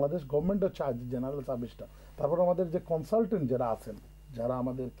তারা বাংলাদেশ গভর্নমেন্টের চার্জ জেনারেল সার্ভিসটা, তারপর আমাদের যে কনসালটেন্ট যারা আছেন, যারা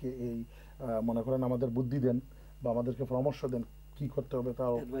আমাদেরকে এই মনে করেন আমাদের বুদ্ধি দেন বা আমাদেরকে পরামর্শ দেন কি করতে হবে,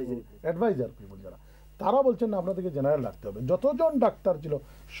 তার অ্যাডভাইজার পিপল যারা, তারা বলছেন না আপনাদেরকে জেনারেল রাখতে হবে। যতজন ডাক্তার ছিল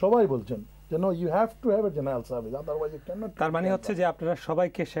সবাই বলছেন যে no, you have to have a general service, otherwise you can not. তার মানে হচ্ছে যে আপনারা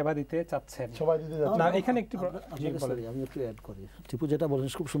সবাইকে সেবা দিতে চাচ্ছেন। সবাই দিতে যাচ্ছেন। না, এখানে একটু আমি একটু অ্যাড করি। টিপু যেটা বলেন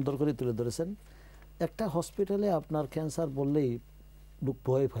খুব সুন্দর করে তুলে ধরেছেন। একটা হসপিটালে আপনার ক্যান্সার বললেই লোক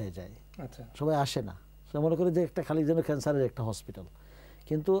ভয় হয়ে যায়, আচ্ছা, সবাই আসে না, সে মনে করে যে একটা খালি যেন ক্যান্সারের একটা হসপিটাল।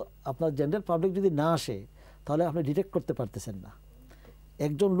 কিন্তু আপনার জেনারেল পাবলিক যদি না আসে তাহলে আপনি ডিটেক্ট করতে পারতেছেন না।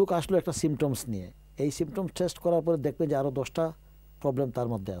 একজন লোক আসলো একটা সিমটমস নিয়ে, এই সিমটমস টেস্ট করার পরে দেখবেন যে আরও 10টা প্রবলেম তার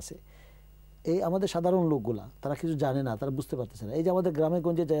মধ্যে আছে। এই আমাদের সাধারণ লোকগুলা তারা কিছু জানে না, তারা বুঝতে পারতেছে না। এই যে আমাদের গ্রামে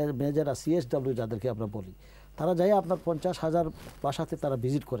গঞ্জে যারা CSW যাদেরকে আমরা বলি, তারা যাই আপনার 50,000 বাসাতে তারা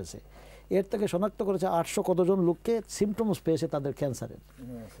ভিজিট করেছে, এর থেকে শনাক্ত করেছে 800 কতজন লোককে সিমটমস পেয়েছে তাদের ক্যান্সারের।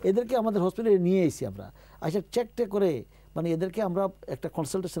 এদেরকে আমাদের হসপিটালে নিয়ে এসেছি আমরা, আচ্ছা চেকটে করে, মানে এদেরকে আমরা একটা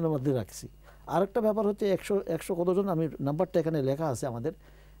কনসালটেশনের মধ্যে রাখছি। আরেকটা ব্যাপার হচ্ছে 100 কতজন, আমি নাম্বারটা এখানে লেখা আছে আমাদের,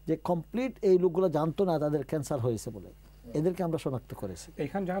 যে কমপ্লিট এই লোকগুলো জানতো না তাদের ক্যান্সার হয়েছে বলে, এদেরকে আমরা শনাক্ত করেছি।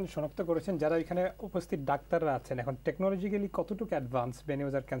 এখানে যখন শনাক্ত করেছেন যারা এখানে উপস্থিত ডাক্তাররা আছেন, এখন টেকনোলজিক্যালি কতটুকু অ্যাডভান্স বেনি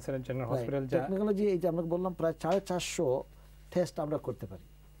বাজার cancer and general hospital? Technology এই যে আমরা বললাম প্রায় 450 টেস্ট আমরা করতে পারি।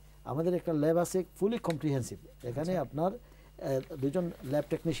 আমাদের একটা ল্যাব আছে ফুলি কম্প্রিহেন্সিভ, এখানে আপনার 2জন ল্যাব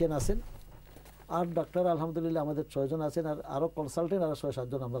টেকনিশিয়ান আছেন, আর ডাক্তার আলহামদুলিল্লাহ আমাদের 6 জন আছেন, আর আরও কনসালটেন্ট আরও 6-7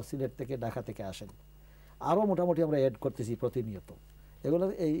 জন আমরা সিলেট থেকে ঢাকা থেকে আসেন। আরও মোটামুটি আমরা অ্যাড করতেছি প্রতিনিয়ত। এগুলো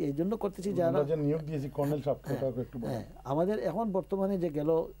এই জন্য করতেছি যারা নিয়োগ দিয়েছি কর্নেল সাহেব, একটু হ্যাঁ, আমাদের এখন বর্তমানে যে গেল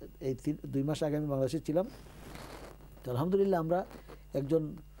এই 2 মাস আগে আমি বাংলাদেশে ছিলাম, তো আলহামদুলিল্লাহ আমরা একজন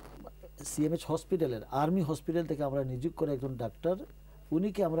CMH হসপিটালের আর্মি হসপিটাল থেকে আমরা নিযুক্ত করে একজন ডাক্তার,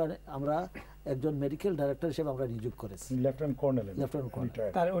 উনিকে আমরা একজন মেডিকেল ডাইরেক্টর হিসেবে আমরা নিযুক্ত করেছি, লেফটেন্যান্ট কর্নেল।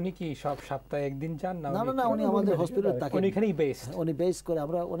 তার উনি কি সব সপ্তাহে একদিন যান না? না, উনি আমাদের হসপিটালে থাকেন, উনি এখানেই বেসড। উনি বেস করে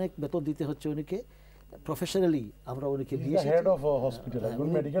আমরা অনেক বেতন দিতে হচ্ছে উনিকে, প্রফেশনালি আমরা উনিকে দিয়ে head of hospital,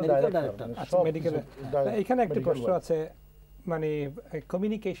 medical director. আচ্ছা, মেডিকেল। এখানে একটা প্রশ্ন আছে, মানে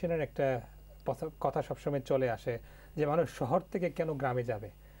কমিউনিকেশনের একটা কথা সবসময় চলে আসে যে মানুষ শহর থেকে কেন গ্রামে যাবে।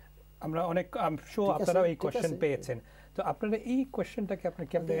 আমরা অনেক আপনারা এই কোশ্চেন পেয়েছেন, তো আপনারা এই কোশ্চেনটাকে আপনি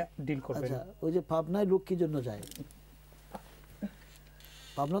কেমনে ডিল করবেন? আচ্ছা, ওই যে পাবনায় লোক কি জন্য যায়?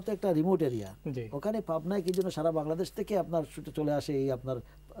 পাবনা তো একটা রিমোট এরিয়া, ওখানে পাবনায় কি জন্য সারা বাংলাদেশ থেকে আপনার চলে আসে এই আপনার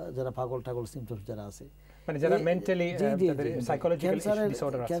যারা পাগল টাগল সিমটমস যারা আছে, মানে যারা মেন্টালি সাইকোলজিক্যাল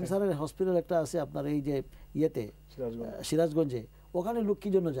ডিসঅর্ডার আছে। ক্যান্সারের হসপিটাল একটা আছে আপনার এই যে ইয়েতে সিরাজগঞ্জে, ওখানে লোক কি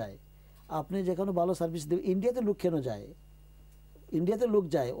জন্য যায়? আপনি যেখানে ভালো সার্ভিস দেবে। ইন্ডিয়াতে লোক কেন যায়? ইন্ডিয়াতে লোক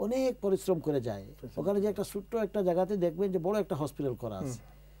যায় অনেক পরিশ্রম করে যায়, ওখানে যে একটা ছোট্ট একটা জায়গাতে দেখবেন যে বড় একটা হসপিটাল করা আছে।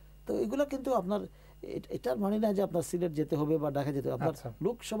 তো এগুলো কিন্তু আপনার এটার মানে না যে আপনার সিলেট যেতে হবে বা ঢাকা যেতে হবে, আপনার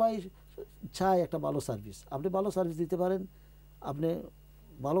লোক সবাই চায় একটা ভালো সার্ভিস। আপনি ভালো সার্ভিস দিতে পারেন, আপনি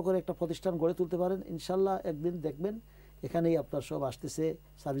ভালো করে একটা প্রতিষ্ঠান গড়ে তুলতে পারেন, ইনশাল্লাহ একদিন দেখবেন এখানেই আপনার সব আসতেছে,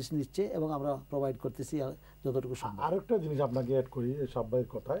 সার্ভিস নিচ্ছে এবং আমরা প্রোভাইড করতেছি যতটুকু সম্ভব। আরেকটা জিনিস আপনাকে অ্যাড করি সবাইয়ের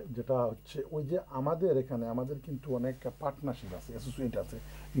কথায়, যেটা হচ্ছে ওই যে আমাদের এখানে আমাদের কিন্তু অনেক পার্টনারশিপ আছে, অ্যাসোসিয়েট আছে,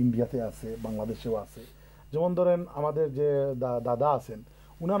 ইন্ডিয়াতে আছে, বাংলাদেশেও আছে। যেমন ধরেন আমাদের যে দাদা আছেন,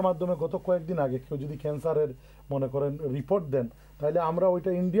 উনার মাধ্যমে গত কয়েকদিন আগে কেউ যদি ক্যান্সারের মনে করেন রিপোর্ট দেন, তাহলে আমরা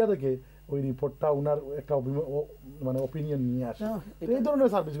ওইটা ইন্ডিয়া থেকে ওই রিপোর্টটা উনার একটা মানে ওপিনিয়ন নিয়ে আসি। এই ধরনের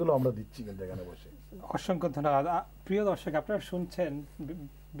সার্ভিসগুলো আমরা দিচ্ছি কিন্তু এখানে বসে। অসংখ্য ধন্যবাদ। প্রিয় দর্শক, আপনারা শুনছেন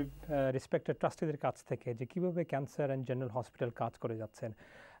রেসপেক্টেড ট্রাস্টিদের কাছ থেকে যে কীভাবে ক্যান্সার অ্যান্ড জেনারেল হসপিটাল কাজ করে যাচ্ছেন।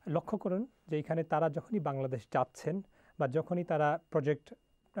 লক্ষ্য করুন যে এখানে তারা যখনই বাংলাদেশ যাচ্ছেন বা যখনই তারা প্রজেক্ট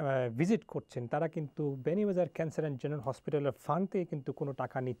ভিজিট করছেন, তারা কিন্তু বেনি বাজার ক্যান্সার অ্যান্ড জেনারেল হসপিটালের ফান্ড থেকে কিন্তু কোনো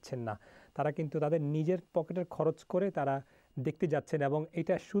টাকা নিচ্ছেন না। তারা কিন্তু তাদের নিজের পকেটের খরচ করে তারা দেখতে যাচ্ছেন, এবং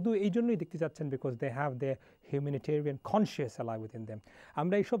এটা শুধু এই জন্যই দেখতে যাচ্ছেন because they have the humanitarian conscious alive within them.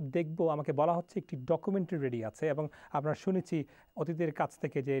 আমরা এইসব দেখবো, আমাকে বলা হচ্ছে একটি ডকুমেন্টারি রেডি আছে, এবং আপনারা শুনেছি অতিথির কাছ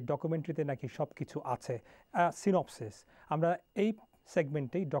থেকে যে ডকুমেন্টারিতে নাকি সব কিছু আছে, সিনপসিস। আমরা এই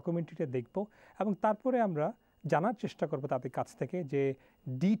সেগমেন্টেই ডকুমেন্টারিটা দেখব এবং তারপরে আমরা জানার চেষ্টা করবো তাদের কাছ থেকে যে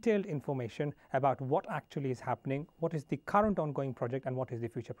detailed information about what actually is happening, what is the current ongoing project and what is the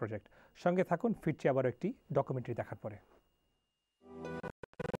future project. সঙ্গে থাকুন, ফিরছি আবার একটি ডকুমেন্টারি দেখার পরে।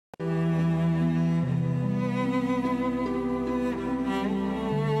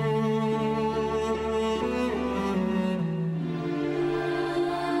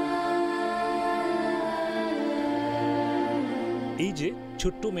 এই যে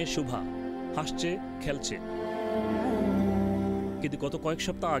ছোট্ট মেয়ে শুভা হাসছে, খেলছে, কিন্তু গত কয়েক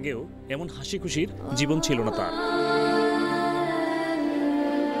সপ্তাহ আগেও এমন হাসি খুশির জীবন ছিল না তার।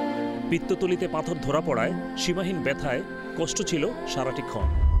 পিত্ততলিতে পাথর ধরা পড়ায় সীমাহীন ব্যথায় কষ্ট ছিল সারাটিক্ষণ।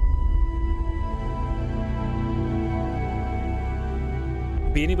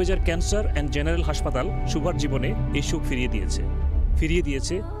 বেনিবাজার ক্যান্সার অ্যান্ড জেনারেল হাসপাতাল শুভার জীবনে এই সুখ ফিরিয়ে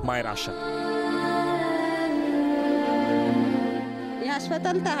দিয়েছে মায়ের আশা। এই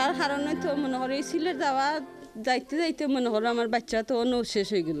হাসপাতাল তাহার কারণে তো মনে করে সিলেট যাওয়া যাইতে মনে করো আমার বাচ্চা তো অন্য শেষ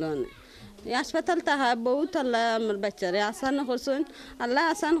হয়ে গেল। এই হাসপাতাল তাহা বহুত আল্লাহ আমার বাচ্চারে আসান করছেন, আল্লাহ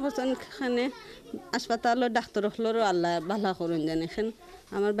আসান করছেন। এখানে হাসপাতালও ডাক্তার হলেরও আল্লাহ ভালো করুন জানে। এখানে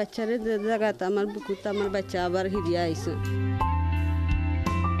আমার বাচ্চারে যে জায়গাতে আমার বুকুতে আমার বাচ্চা আবার হিরিয়া আইছে।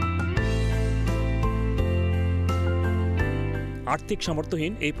 আর্থিক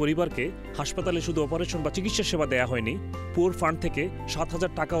সামর্থ্যহীন এই পরিবারকে হাসপাতালে শুধু অপারেশন বা চিকিৎসা সেবা দেয়া হয়নি, পুর ফান্ড থেকে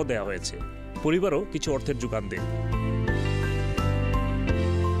 7,000 টাকাও দেওয়া হয়েছে। পরিবারও কিছু অর্থের যোগান দেয়।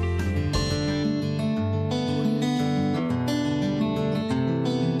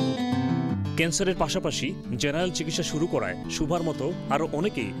 ক্যান্সারের পাশাপাশি জেনারেল চিকিৎসা শুরু করায় শুভার মতো আরও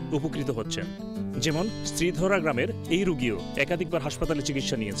অনেকেই উপকৃত হচ্ছেন। যেমন শ্রীধরা গ্রামের এই রোগীও একাধিকবার হাসপাতালে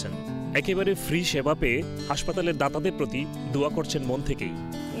চিকিৎসা নিয়েছেন। একেবারে ফ্রি সেবা পেয়ে হাসপাতালের দাতাদের প্রতি দোয়া করছেন মন থেকেই।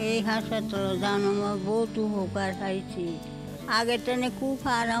 এই হাসপাতালে যান আমার বহুত উপকার পাইছি, আগের টানে খুব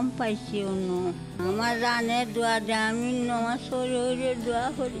আরাম পাইছি। অন্য আমার জানের দোয়া দেয়, আমি আমার শরীরের দোয়া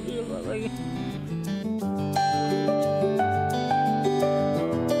করি বাবা।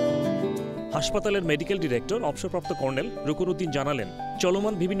 হাসপাতালের মেডিকেল ডিরেক্টর অবসরপ্রাপ্ত কর্নেল রুকুরউদ্দিন জানালেন,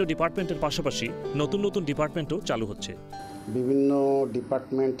 চলমান বিভিন্ন ডিপার্টমেন্টের পাশাপাশি নতুন নতুন ডিপার্টমেন্টও চালু হচ্ছে। বিভিন্ন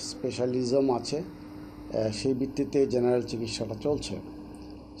ডিপার্টমেন্ট স্পেশালিজম আছে, সেই ভিত্তিতে জেনারেল চিকিৎসাটা চলছে।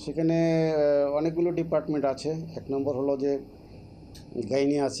 সেখানে অনেকগুলো ডিপার্টমেন্ট আছে। এক নম্বর হলো যে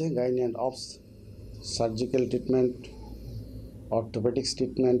গাইনি আছে, gynae and obs, surgical treatment, orthopaedics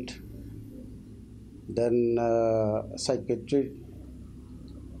treatment, then psychiatry,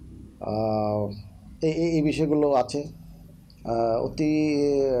 এই বিষয়গুলো আছে। অতি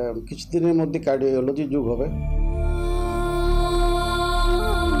কিছুদিনের মধ্যে কার্ডিওলজি যুগ হবে।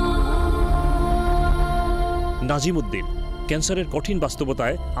 নাজিমউদ্দিন ক্যান্সারের কঠিন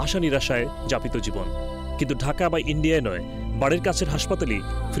বাস্তবতায় আশা নিরাশায় যাপিত জীবন, কিন্তু ঢাকা বা ইন্ডিয়ায় নয়, বাড়ির কাছের হাসপাতালেই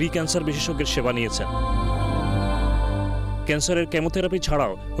ফ্রি ক্যান্সার বিশেষজ্ঞের সেবা নিয়েছেন। ক্যান্সারের কেমোথেরাপি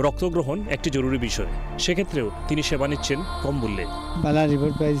ছাড়াও রক্তগ্রহণ একটি জরুরি বিষয়, সেক্ষেত্রেও তিনি সেবা নিচ্ছেন কম মূল্যে। বালা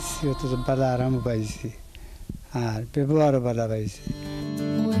রিপোর্ট পাইছি, অথচ বালা আরাম পাইছি, আর ব্যবহারও বালা পাইছি।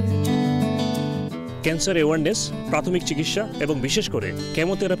 ক্যান্সার অ্যাওয়ারনেস, প্রাথমিক চিকিৎসা এবং বিশেষ করে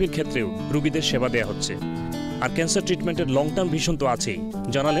কেমোথেরাপির ক্ষেত্রেও রোগীদের সেবা দেওয়া হচ্ছে। আর ক্যান্সার ট্রিটমেন্টের লং টার্ম ভিশন তো আছেই,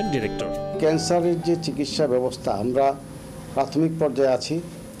 জানালেন ডিরেক্টর। ক্যান্সারের যে চিকিৎসা ব্যবস্থা, আমরা প্রাথমিক পর্যায়ে আছি।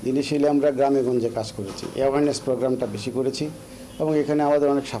 ইনিশিয়ালি আমরা গ্রামে গঞ্জে কাজ করেছি, অ্যাওয়ারনেস প্রোগ্রামটা বেশি করেছি এবং এখানে আমাদের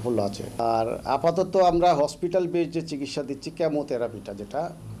অনেক সাফল্য আছে। আর আপাতত আমরা হসপিটাল বেস যে চিকিৎসা দিচ্ছি, কেমোথেরাপিটা, যেটা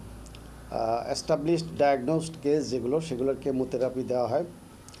এস্টাবলিশড ডায়াগনোসড কেস যেগুলো, সেগুলোর কেমোথেরাপি দেওয়া হয়।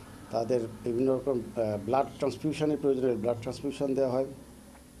 তাদের বিভিন্ন রকম ব্লাড ট্রান্সফিউশনের প্রয়োজনে ব্লাড ট্রান্সফিউশন দেওয়া হয়।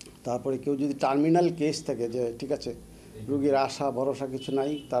 তারপরে কেউ যদি টার্মিনাল কেস থাকে, যে ঠিক আছে রোগীর আশা ভরসা কিছু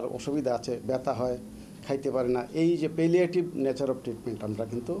নাই, তার অসুবিধা আছে, ব্যথা হয়, খাইতে পারে না, এই যে পেলিয়েটিভ নেচার অফ ট্রিটমেন্ট আমরা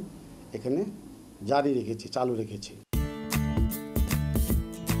কিন্তু এখানে জারি রেখেছি, চালু রেখেছি।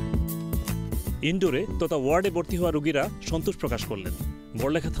 ইনডোরে তথা ওয়ার্ডে ভর্তি হওয়া রোগীরা সন্তোষ প্রকাশ করলেন।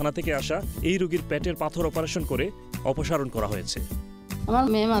 বড়লেখা থানা থেকে আসা এই রোগীর পেটের পাথর অপারেশন করে অপসারণ করা হয়েছে। আমার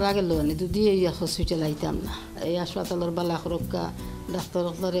মেয়ে মারা গেল, যদি এই হসপিটাল আইতাম না। এই হাসপাতালের বালা সুরক্ষা,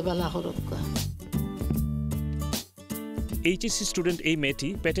 ডাক্তারের বালা সুরক্ষা। এইচএসসি স্টুডেন্ট এই মেয়েটি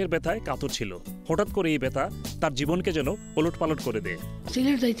পেটের ব্যথায় কাতর ছিল। হঠাৎ করে এই ব্যথা তার জীবনকে যেন ওলটপালট করে দেয়।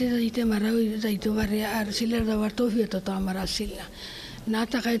 সিলেট যাইতে যাইতে মারা যাইতে পারে, আর সিলেট যাওয়ার তৌফিক তো আমার আসছিল না। না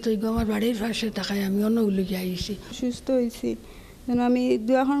থাকায় তো আমার বাড়ির পাশে থাকায় আমি অন্য উল্লেখে আইছি, সুস্থ হয়েছি। যেন আমি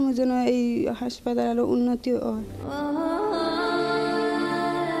দোয়া করব যেন এই হাসপাতাল আরো উন্নতি হয়।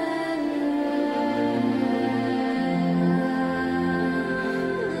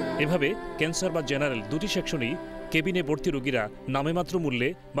 এভাবে ক্যান্সার বা জেনারেল দুটি সেকশনেই কেবিনে ভর্তি রোগীরা নামেমাত্র মূল্যে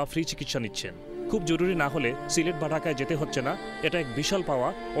বা ফ্রি চিকিৎসা নিচ্ছেন। খুব জরুরি না হলে সিলেট বা ঢাকায় যেতে হচ্ছে না। এটা এক বিশাল পাওয়া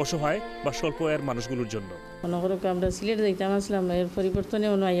অসহায় বা স্বল্প আয়ের মানুষগুলোর জন্য। মনে করো আমরা সিলেট যাইতাম আসলাম, এর পরিবর্তনে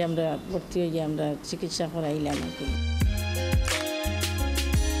নয় আমরা ভর্তি হয়ে আমরা চিকিৎসা করাইলাম।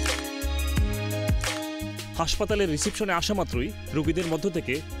 হাসপাতালের রিসেপশনে আসা মাত্রই রোগীদের মধ্য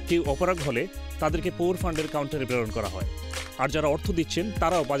থেকে কেউ অপারগ হলে তাদেরকে পৌর ফান্ডের কাউন্টারে প্রেরণ করা হয়। আর যারা অর্থ দিচ্ছেন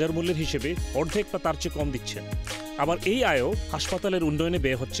তারাও বাজার মূল্যের হিসেবে অর্ধেক বা তার চেয়ে কম দিচ্ছেন। আবার এই আয়ও হাসপাতালের উন্নয়নে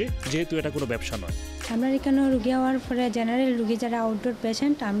ব্যয় হচ্ছে, যেহেতু এটা কোনো ব্যবসা নয়। আমরা এখানে রুগী হওয়ার পরে জেনারেল রুগী যারা আউটডোর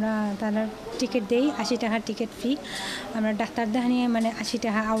পেশেন্ট, আমরা তারা টিকিট দেই 80 টাকার টিকিট ফি। আমরা ডাক্তার দেখানিয়ে 80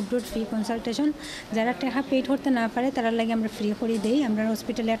 টাকা আউটডোর ফি কনসালটেশন। যারা টাকা পেড করতে না পারে তারা লাগে আমরা ফ্রি করে দেই। আমরা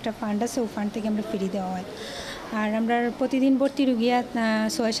হসপিটালে একটা ফান্ড আছে, ওই ফান্ড থেকে আমরা ফ্রি দেওয়া হয়। আর আমরা প্রতিদিন ভর্তি রুগিয়া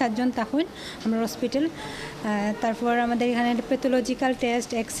 6-7 জন তখন আমরা হসপিটাল। তারপর আমাদের এখানে pathological test,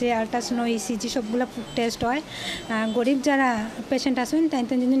 X ray, ultrasound, ECG সবগুলো টেস্ট হয়। গরিব যারা পেশেন্ট আসেন তাই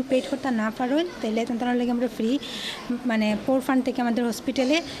যদি পেড করতে না পারেন তাহলে তারা লাগে আমরা ফ্রি পোর ফান্ড থেকে আমাদের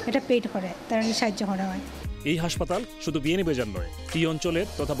হসপিটালে এটা পেড করে তারা সাহায্য করা হয়। এই হাসপাতাল শুধু বিয়ানী বাজার নয়, এই অঞ্চলের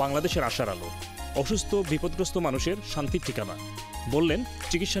তথা বাংলাদেশের আশার আলো, অসুস্থ বিপদগ্রস্ত মানুষের শান্তির ঠিকানা, বললেন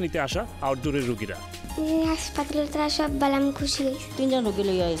চিকিৎসা নিতে আসা আউটডোরের রোগীরা। হাসপাতালে তারা সব বালাম খুশি হয়েছে। 3 জন রোগী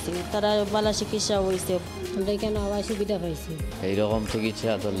লইয়া হয়েছে, তারা বালা চিকিৎসা হয়েছে, আমরা এখানে আবার সুবিধা পাইছি। এইরকম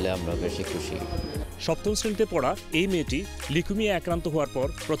চিকিৎসা করলে আমরা বেশি খুশি। 7ম শ্রেণীতে পড়া এই মেয়েটি লিকুমিয়া আক্রান্ত হওয়ার পর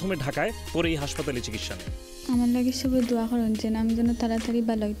প্রথমে ঢাকায়, পরে এই হাসপাতালে চিকিৎসা নেয়। আমার লাগে সবাই দোয়া করেন যেন আমি যেন তাড়াতাড়ি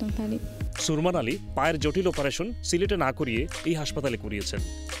ভালো হইতে পারি। সুরমান আলী পায়ের জটিল অপারেশন সিলেটে না করিয়ে এই হাসপাতালে করিয়েছেন।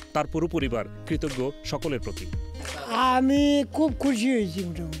 তার পুরো পরিবার কৃতজ্ঞ সকলের প্রতি। আমি খুব খুশি হয়েছি।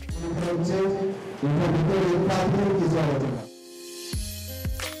 মোটামুটি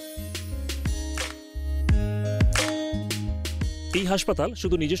এই হাসপাতাল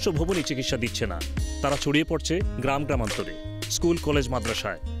শুধু নিজস্ব ভবনে চিকিৎসা দিচ্ছে না, তারা ছড়িয়ে পড়ছে গ্রাম গ্রামান্তরে, স্কুল, কলেজ,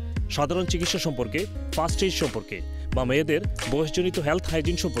 মাদ্রাসায়। সাধারণ চিকিৎসা সম্পর্কে, ফার্স্ট এইড সম্পর্কে বা মেয়েদের বয়সজনিত হেলথ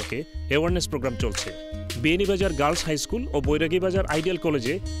হাইজিন সম্পর্কে অ্যাওয়ারনেস প্রোগ্রাম চলছে। বেনি বাজার গার্লস হাই স্কুল ও বৈরাগী বাজার আইডিয়াল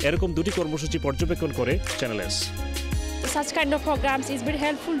কলেজে এরকম 2টি কর্মসূচি পর্যবেক্ষণ করে channel S. Such kind of programs is very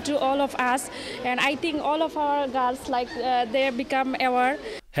helpful to all of us, and I think all of our girls they become aware.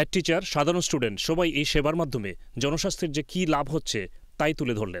 Head teacher, সাধারণ স্টুডেন্ট সবাই এই সেবার মাধ্যমে জনস্বাস্থ্যের যে কী লাভ হচ্ছে তাই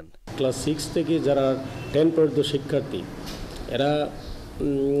তুলে ধরলেন। ক্লাস 6 থেকে যারা 10 পর্যন্ত শিক্ষার্থী, এরা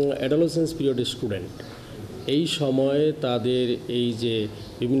অ্যাডোলেসেন্স পিরিয়ডের স্টুডেন্ট। এই সময়ে তাদের এই যে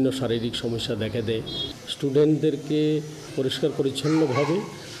বিভিন্ন শারীরিক সমস্যা দেখা দেয়, স্টুডেন্টদেরকে পরিষ্কার পরিচ্ছন্নভাবে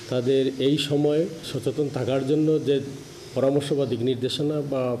তাদের এই সময় সচেতন থাকার জন্য যে পরামর্শ বা দিক নির্দেশনা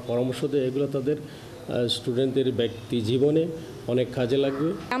বা পরামর্শ দেয়, এগুলো তাদের স্টুডেন্টদের ব্যক্তি জীবনে অনেক কাজে লাগবে।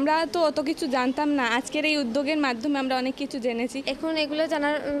 আমরা তো অত কিছু জানতাম না, আজকের এই উদ্যোগের মাধ্যমে আমরা অনেক কিছু জেনেছি। এখন এগুলো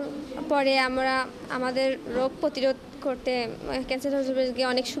জানার পরে আমরা আমাদের রোগ প্রতিরোধ করতে ক্যান্সার হসপিটালে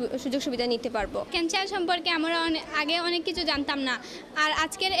অনেক সুযোগ সুবিধা নিতে পারবো। ক্যান্সার সম্পর্কে আমরা আগে অনেক কিছু জানতাম না, আর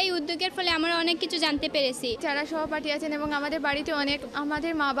আজকের এই উদ্যোগের ফলে আমরা অনেক কিছু জানতে পেরেছি। যারা সহপাঠী আছেন এবং আমাদের বাড়িতে অনেক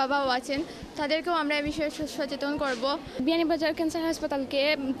আমাদের মা বাবাও আছেন, তাদেরকেও আমরা এই বিষয়ে সচেতন করব। বিয়ানী বাজার ক্যান্সার হাসপাতালকে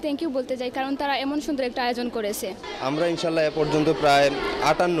থ্যাংক ইউ বলতে চাই, কারণ তারা এমন সুন্দর একটা আয়োজন করেছে। আমরা ইনশাল্লাহ এ পর্যন্ত প্রায়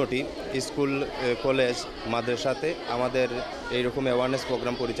 58টি স্কুল, কলেজ, মাদ্রাসাতে আমাদের এইরকম অ্যাওয়ারনেস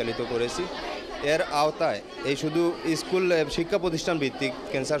প্রোগ্রাম পরিচালিত করেছি। এর আওতায় এই শুধু স্কুল শিক্ষা প্রতিষ্ঠান ভিত্তিক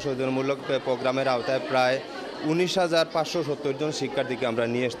ক্যান্সার সচেতনমূলক প্রোগ্রামের আওতায় প্রায় 19,570 জন শিক্ষার্থীকে আমরা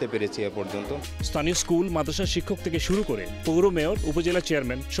নিয়ে আসতে পেরেছি এ পর্যন্ত। স্থানীয় স্কুল, মাদ্রাসার শিক্ষক থেকে শুরু করে পৌর মেয়র, উপজেলা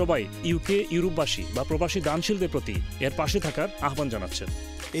চেয়ারম্যান সবাই ইউকে, ইউরোপবাসী বা প্রবাসী দানশীলদের প্রতি এর পাশে থাকার আহ্বান জানাচ্ছেন।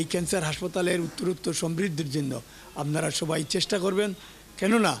 এই ক্যান্সার হাসপাতালের উত্তরোত্তর সমৃদ্ধির জন্য আপনারা সবাই চেষ্টা করবেন,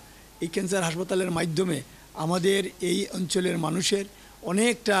 কেননা এই ক্যান্সার হাসপাতালের মাধ্যমে আমাদের এই অঞ্চলের মানুষের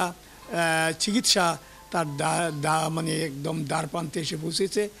অনেকটা চিকিৎসা তার একদম দ্বার প্রান্তে এসে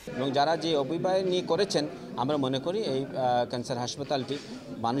পৌঁছেছে। এবং যারা যে অভিপ্রায় নিয়ে করেছেন, আমরা মনে করি এই ক্যান্সার হাসপাতালটি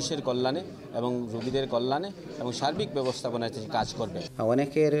মানুষের কল্যাণে এবং রোগীদের কল্যাণে এবং সার্বিক ব্যবস্থাপনায় কাজ করবে।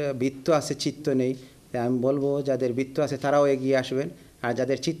 অনেকের বৃত্ত আছে, চিত্ত নেই। আমি বলবো যাদের বৃত্ত আছে তারাও এগিয়ে আসবেন, আর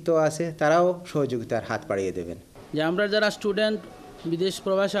যাদের চিত্ত আছে তারাও সহযোগিতার হাত বাড়িয়ে দেবেন। যে আমরা যারা স্টুডেন্ট বিদেশ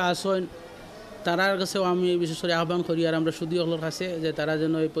প্রবাসে আসেন, তারার কাছেও আমি বিশেষ করে আহ্বান করি, আর আমরা সুদীয়গুলোর কাছে যে তারা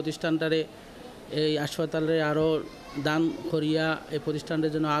যেন এই প্রতিষ্ঠানটারে, এই হাসপাতালে আরও দান করিয়া এই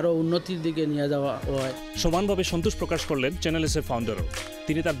প্রতিষ্ঠানটার জন্য আরও উন্নতির দিকে নিয়ে যাওয়া হয়। সমানভাবে সন্তোষ প্রকাশ করলেন চ্যানেল এস এর ফাউন্ডারও।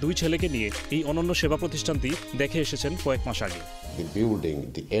 তিনি তার 2 ছেলেকে নিয়ে এই অনন্য সেবা প্রতিষ্ঠানটি দেখে এসেছেন কয়েক মাস আগে। The building,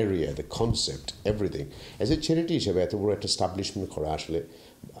 the area, the concept, everything. As a charity হিসেবে এত বড় একটা এস্টাবলিশমেন্ট করা আসলে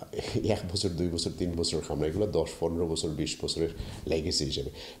 1 বছর, 2 বছর, 3 বছর আমরা এগুলো 10-15 বছর, 20 বছরের লেগেসি হিসেবে।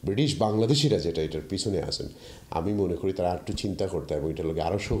 ব্রিটিশ বাংলাদেশিরা যেটা এটার পিছনে আছেন, আমি মনে করি তারা একটু চিন্তা করতে এবং এটার লোকে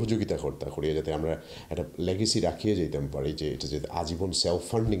আরও সহযোগিতা করতে করিয়ে যাতে আমরা একটা লেগেসি রাখিয়ে যেতাম পারি, যে এটা যাতে আজীবন সেলফ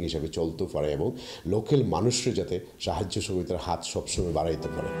ফান্ডিং হিসাবে চলতে পারে এবং লোকাল মানুষরা যাতে সাহায্য সহযোগিতার হাত সবসময় বাড়াইতে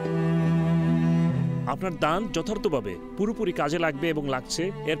পারে। আপনার দান যথার্থভাবে পুরোপুরি কাজে লাগবে এবং লাগছে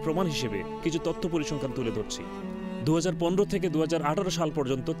এর প্রমাণ হিসেবে কিছু তথ্য পরিসংখ্যান তুলে ধরছি। 2015 থেকে 2018 সাল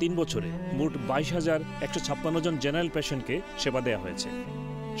পর্যন্ত 3 বছরে মোট 22,156 জন জেনারেল পেশেন্টকে সেবা দেওয়া হয়েছে।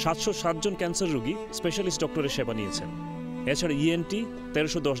 707 জন ক্যান্সার রোগী স্পেশালিস্ট ডক্টরের সেবা নিয়েছেন। এছাড়া ইএনটি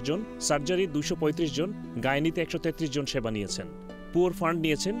 1310 জন, সার্জারি 235 জন, গাইনিতে 133 জন সেবা নিয়েছেন। পুয়ার ফান্ড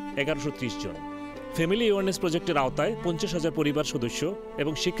নিয়েছেন 1130 জন। ফ্যামিলি অ্যাওয়ারনেস প্রজেক্টের আওতায় 50,000 পরিবার সদস্য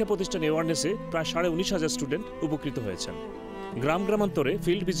এবং শিক্ষা প্রতিষ্ঠান অ্যাওয়ারনেসে প্রায় 19,500 স্টুডেন্ট উপকৃত হয়েছেন। গ্রামান্তরে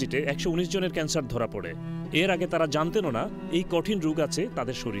ফিল্ড ভিজিটে 119 জনের ক্যান্সার ধরা পড়ে। এর আগে তারা জানতেনও না এই কঠিন রোগ আছে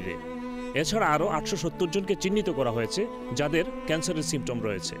তাদের শরীরে। এছাড়া আরও 870 জনকে চিহ্নিত করা হয়েছে যাদের ক্যান্সারের সিমটম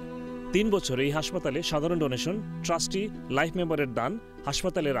রয়েছে। 3 বছরে এই হাসপাতালে সাধারণ ডোনেশন, ট্রাস্টি, লাইফ মেম্বারের দান,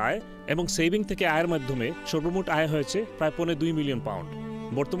 হাসপাতালের আয় এবং সেভিং থেকে আয়ের মাধ্যমে সর্বমোট আয় হয়েছে প্রায় 2.25 মিলিয়ন পাউন্ড।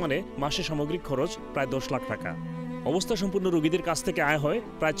 বর্তমানে মাসে সামগ্রিক খরচ প্রায় 10 লাখ টাকা। অবস্থা সম্পূর্ণ রোগীদের কাছ থেকে আয় হয়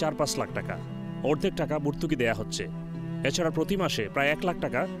প্রায় 4-5 লাখ টাকা। অর্ধেক টাকা ভর্তুকি দেয়া হচ্ছে। এছাড়া প্রতি মাসে প্রায় 1 লাখ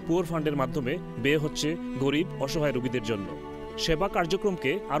টাকা পুয়ার ফান্ডের মাধ্যমে ব্যয় হচ্ছে গরিব অসহায় রোগীদের জন্য। সেবা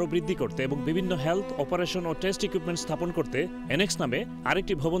কার্যক্রমকে আরও বৃদ্ধি করতে এবং বিভিন্ন হেলথ অপারেশন ও টেস্ট ইকুইপমেন্ট স্থাপন করতে এনএক্স নামে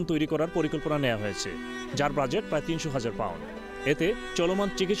আরেকটি ভবন তৈরি করার পরিকল্পনা নেওয়া হয়েছে, যার বাজেট প্রায় 300,000 পাউন্ড। এতে চলমান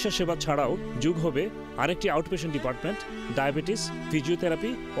চিকিৎসা সেবা ছাড়াও যোগ হবে আরেকটি outpatient department, diabetes,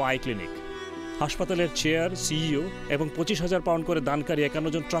 physiotherapy O I clinic. হাসপাতালের চেয়ার, সিইও এবং 25,000 পাউন্ড করে দানকারী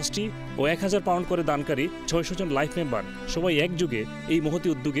 51 জন ট্রাস্টি ও 1,000 পাউন্ড করে দানকারী 600 জন লাইফ মেম্বার সবাই একযোগে এই মহতী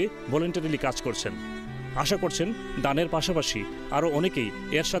উদ্যোগে ভলেন্টারিলি কাজ করছেন। আশা করছেন দানের পাশাপাশি আরও অনেকেই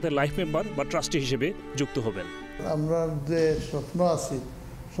এর সাথে লাইফ মেম্বার বা ট্রাস্টি হিসেবে যুক্ত হবেন। আমরা যে স্বপ্ন আছে,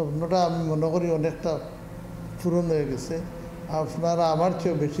 স্বপ্নটা আমি মনে করি অনেকটা পূরণ হয়ে গেছে। আপনারা আমার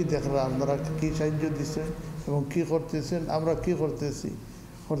চেয়েও বেশি দেখলাম আপনারা কী সাহায্য দিচ্ছেন এবং কী করতেছেন, আমরা কী করতেছি।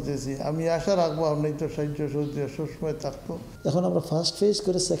 আমি আশা রাখবো আপনার তো সাহায্য সহযোগিতা সবসময় থাকতো। এখন আমরা ফার্স্ট ফেজ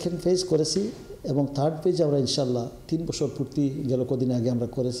করে সেকেন্ড ফেজ করেছি এবং থার্ড ফেজ আমরা ইনশাল্লাহ 3 বছর পূর্তি গেল কদিন আগে আমরা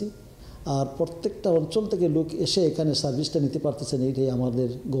করেছি। আর প্রত্যেকটা অঞ্চল থেকে লোক এসে এখানে সার্ভিসটা নিতে পারতেছেন, এইটাই আমাদের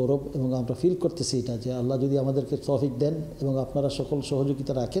গৌরব এবং আমরা ফিল করতেছি এটা যে আল্লাহ যদি আমাদেরকে তৌফিক দেন এবং আপনারা সকল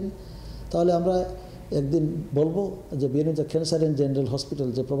সহযোগিতা রাখেন, তাহলে আমরা একদিন বলবো যে বিয়ানি বাজার ক্যান্সার অ্যান্ড জেনারেল হসপিটাল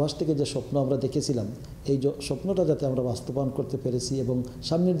যে প্রবাস থেকে যে স্বপ্ন আমরা দেখেছিলাম, এই স্বপ্নটা যাতে আমরা বাস্তবায়ন করতে পেরেছি এবং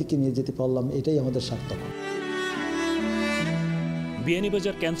সামনের দিকে নিয়ে যেতে পারলাম, এটাই আমাদের সার্থক। বিয়ানি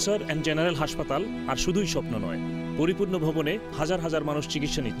বাজার ক্যান্সার অ্যান্ড জেনারেল হাসপাতাল আর শুধুই স্বপ্ন নয়, পরিপূর্ণ ভবনে হাজার হাজার মানুষ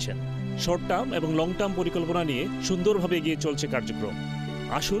চিকিৎসা নিচ্ছেন। শর্ট টার্ম এবং লং টার্ম পরিকল্পনা নিয়ে সুন্দরভাবে এগিয়ে চলছে কার্যক্রম।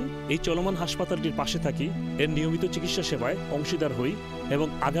 আসুন এই চলমান হাসপাতালটির পাশে থাকি, এর নিয়মিত চিকিৎসা সেবায় অংশীদার হই এবং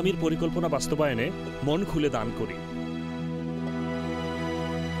আগামীর পরিকল্পনা বাস্তবায়নে মন খুলে দান করি।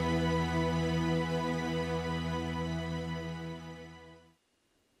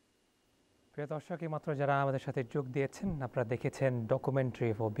 প্রিয় দর্শক, মাত্র যারা আমাদের সাথে যোগ দিয়েছেন, আপনারা দেখেছেন ডকুমেন্টারি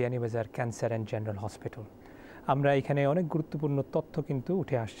ফর বিয়ানি বাজার ক্যান্সার অ্যান্ড জেনারেল হসপিটাল। আমরা এখানে অনেক গুরুত্বপূর্ণ তথ্য কিন্তু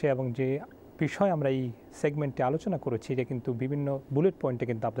উঠে আসছে এবং যে বিষয় আমরা এই সেগমেন্টে আলোচনা করেছি এটা কিন্তু বিভিন্ন বুলেট পয়েন্টে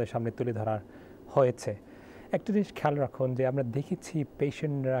কিন্তু আপনাদের সামনে তুলে ধরা হয়েছে। একটা জিনিস খেয়াল রাখুন যে আমরা দেখেছি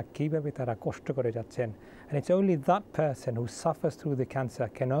পেশেন্টরা কীভাবে তারা কষ্ট করে যাচ্ছেন, and it's only that person who suffers through the cancer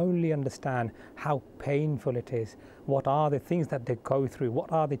can only understand how painful it is, what are the things that they go through, what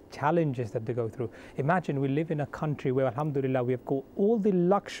are the challenges that they go through. Imagine we live in a country where alhamdulillah we have got all the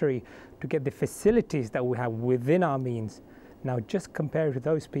luxury to get the facilities that we have within our means. Now just compare to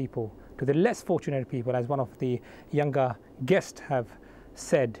those people, to the less fortunate people, as one of the younger guests have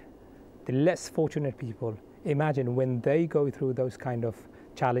said, the less fortunate people. Imagine when they go through those kind of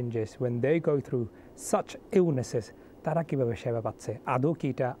challenges, when they go through such illnesses, tara kibabe sheba paচ্ছে, আদৌ কি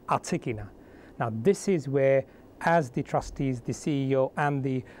এটা আছে কিনা? Now this is where, as the trustees, the CEO and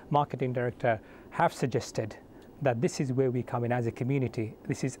the marketing director have suggested, that this is where we come in as a community.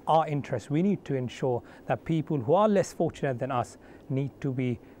 This is our interest. We need to ensure that people who are less fortunate than us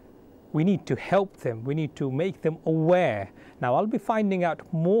we need to help them, we need to make them aware. Now I'll be finding out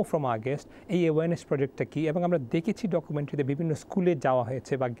more from our guest এই awareness প্রজেক্টটা কি, এবং আমরা দেখেছি ডকুমেন্টারিতে বিভিন্ন স্কুলে যাওয়া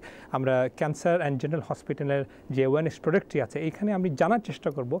হয়েছে বা আমরা ক্যান্সার অ্যান্ড জেনারেল হসপিটালের যে অ্যাওয়ারনেস প্রজেক্টটি আছে এখানে আমি জানার চেষ্টা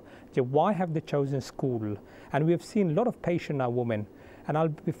করব যে why have they chosen school, and we have seen a lot of patient are women, and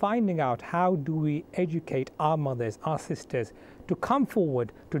I'll be finding out how do we educate our mothers, our sisters to come forward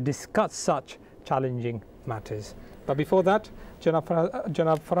to discuss such challenging matters. But before that,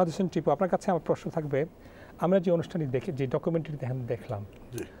 জনাব ফরহাদ হোসেন টিপু, আপনার কাছে আমার প্রশ্ন থাকবে, আমরা যে অনুষ্ঠানটি দেখে যে ডকুমেন্টারিতে দেখলাম,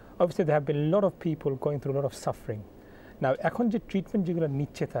 obviously there have been a lot of people going through a lot of suffering. Now এখন যে ট্রিটমেন্ট যেগুলো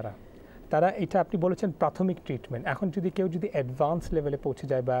নিচ্ছে তারা এটা আপনি বলেছেন প্রাথমিক ট্রিটমেন্ট, এখন যদি কেউ অ্যাডভান্স লেভেলে পৌঁছে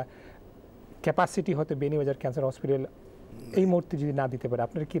যায় বা ক্যাপাসিটি হয়তো বিয়ানি বাজার ক্যান্সার হসপিটাল এই মুহূর্তে যদি না দিতে পারে,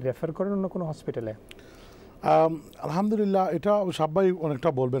 আপনারা কি রেফার করেন অন্য কোনো হসপিটালে? আলহামদুলিল্লাহ, এটা সাব্বাই অনেকটা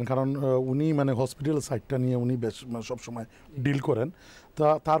বলবেন, কারণ উনি মানে হসপিটাল সাইডটা নিয়ে উনি বেশ সবসময় ডিল করেন।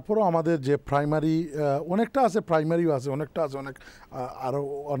 তারপরেও আমাদের যে প্রাইমারি অনেকটা আছে, প্রাইমারিও আছে, অনেকটা আছে, আরও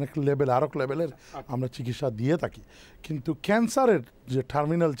অনেক লেভেলের আমরা চিকিৎসা দিয়ে থাকি। কিন্তু ক্যান্সারের যে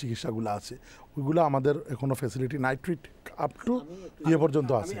টার্মিনাল চিকিৎসাগুলো আছে ওইগুলো আমাদের এখনও ফ্যাসিলিটি নাই, আপ টু ইয়ে পর্যন্ত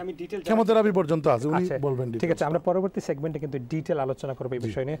আছে, কেমোথেরাপি পর্যন্ত আছে, উনি বলবেন। ঠিক আছে, আমরা পরবর্তী সেগমেন্টে কিন্তু ডিটেল আলোচনা করব এই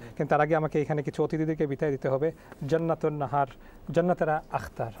বিষয় নিয়ে, কিন্তু তার আগে আমাকে এখানে কিছু অতিথিদেরকে বিদায় দিতে হবে। জান্নাতুন Nahar, জান্নাতেরা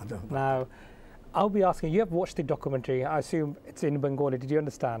Akhtar. Now I'll be asking, you have watched the documentary, I assume it's in Bengali, did you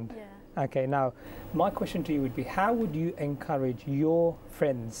understand? Yeah. Okay, now my question to you would be, how would you encourage your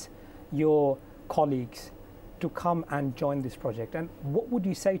friends, your colleagues to come and join this project, and what would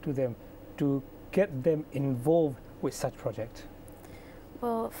you say to them to get them involved with such project?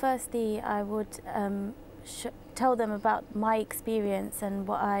 Well, firstly, I would tell them about my experience and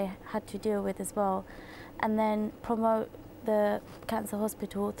what I had to deal with as well, and then promote the cancer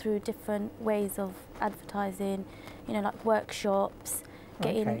hospital through different ways of advertising, you know, like workshops,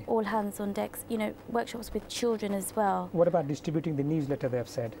 getting all hands on decks, you know, workshops with children as well. What about distributing the newsletter they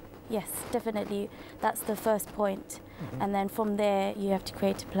have said? Yes, definitely. That's the first point. And then from there, you have to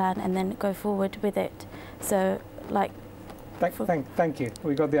create a plan and then go forward with it. So, like... Thank you.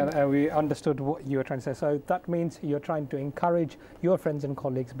 We understood what you were trying to say. So that means you're trying to encourage your friends and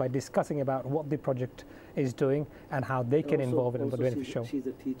colleagues by discussing about what the project is doing and how they can involve in the beneficial. She's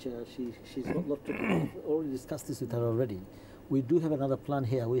a teacher. She's already discussed this with her already. We do have another plan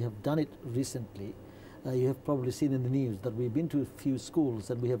here. We have done it recently. You have probably seen in the news that we've been to a few schools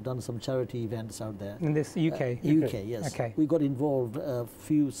and we have done some charity events out there. In this UK? UK, yes. Okay. We got involved a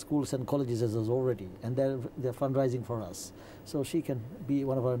few schools and colleges as us already, and they're fundraising for us. So she can be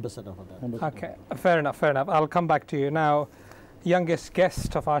one of our ambassadors for that. Okay, fair enough. I'll come back to you. Now, youngest guest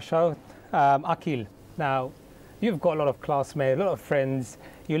of our show, Akil. Now, you've got a lot of classmates, a lot of friends.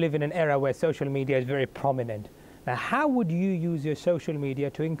 You live in an era where social media is very prominent. Now, how would you use your social media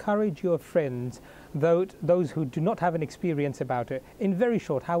to encourage your friends, those who do not have an experience about it? In very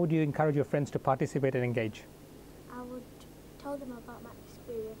short, how would you encourage your friends to participate and engage? I would tell them about my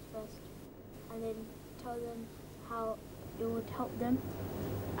experience first, and then tell them how it would help them,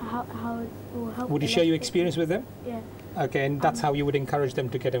 how it will help. Would you share your experience with them? Yeah. Okay, and that's how you would encourage them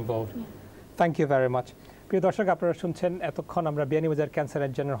to get involved. Yeah. Thank you very much. প্রিয় দর্শক, আপনারা শুনছেন এতক্ষণ আমরা Beanibazar cancer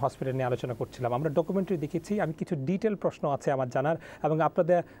and general hospital নিয়ে আলোচনা করছিলাম। আমরা ডকুমেন্টারি দেখেছি, আমি কিছু ডিটেল প্রশ্ন আছে আমার জানার, এবং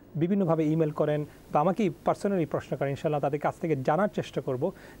আপনাদের বিভিন্নভাবে ইমেল করেন বা আমাকে পার্সোনালি প্রশ্ন করেন। ইনশাআল্লাহ তাদের কাছ থেকে জানার চেষ্টা করব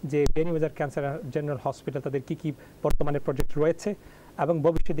যে বিয়ানীবাজার ক্যান্সার জেনারেল হসপিটাল তাদের কী কী বর্তমানে প্রজেক্ট রয়েছে এবং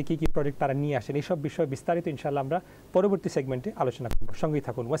ভবিষ্যতে কী কী প্রজেক্ট তারা নিয়ে আসেন। এইসব বিষয়ে বিস্তারিত ইনশাআল্লাহ আমরা পরবর্তী সেগমেন্টে আলোচনা করব। সঙ্গেই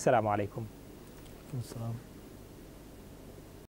থাকুন। আসসালামু আলাইকুম।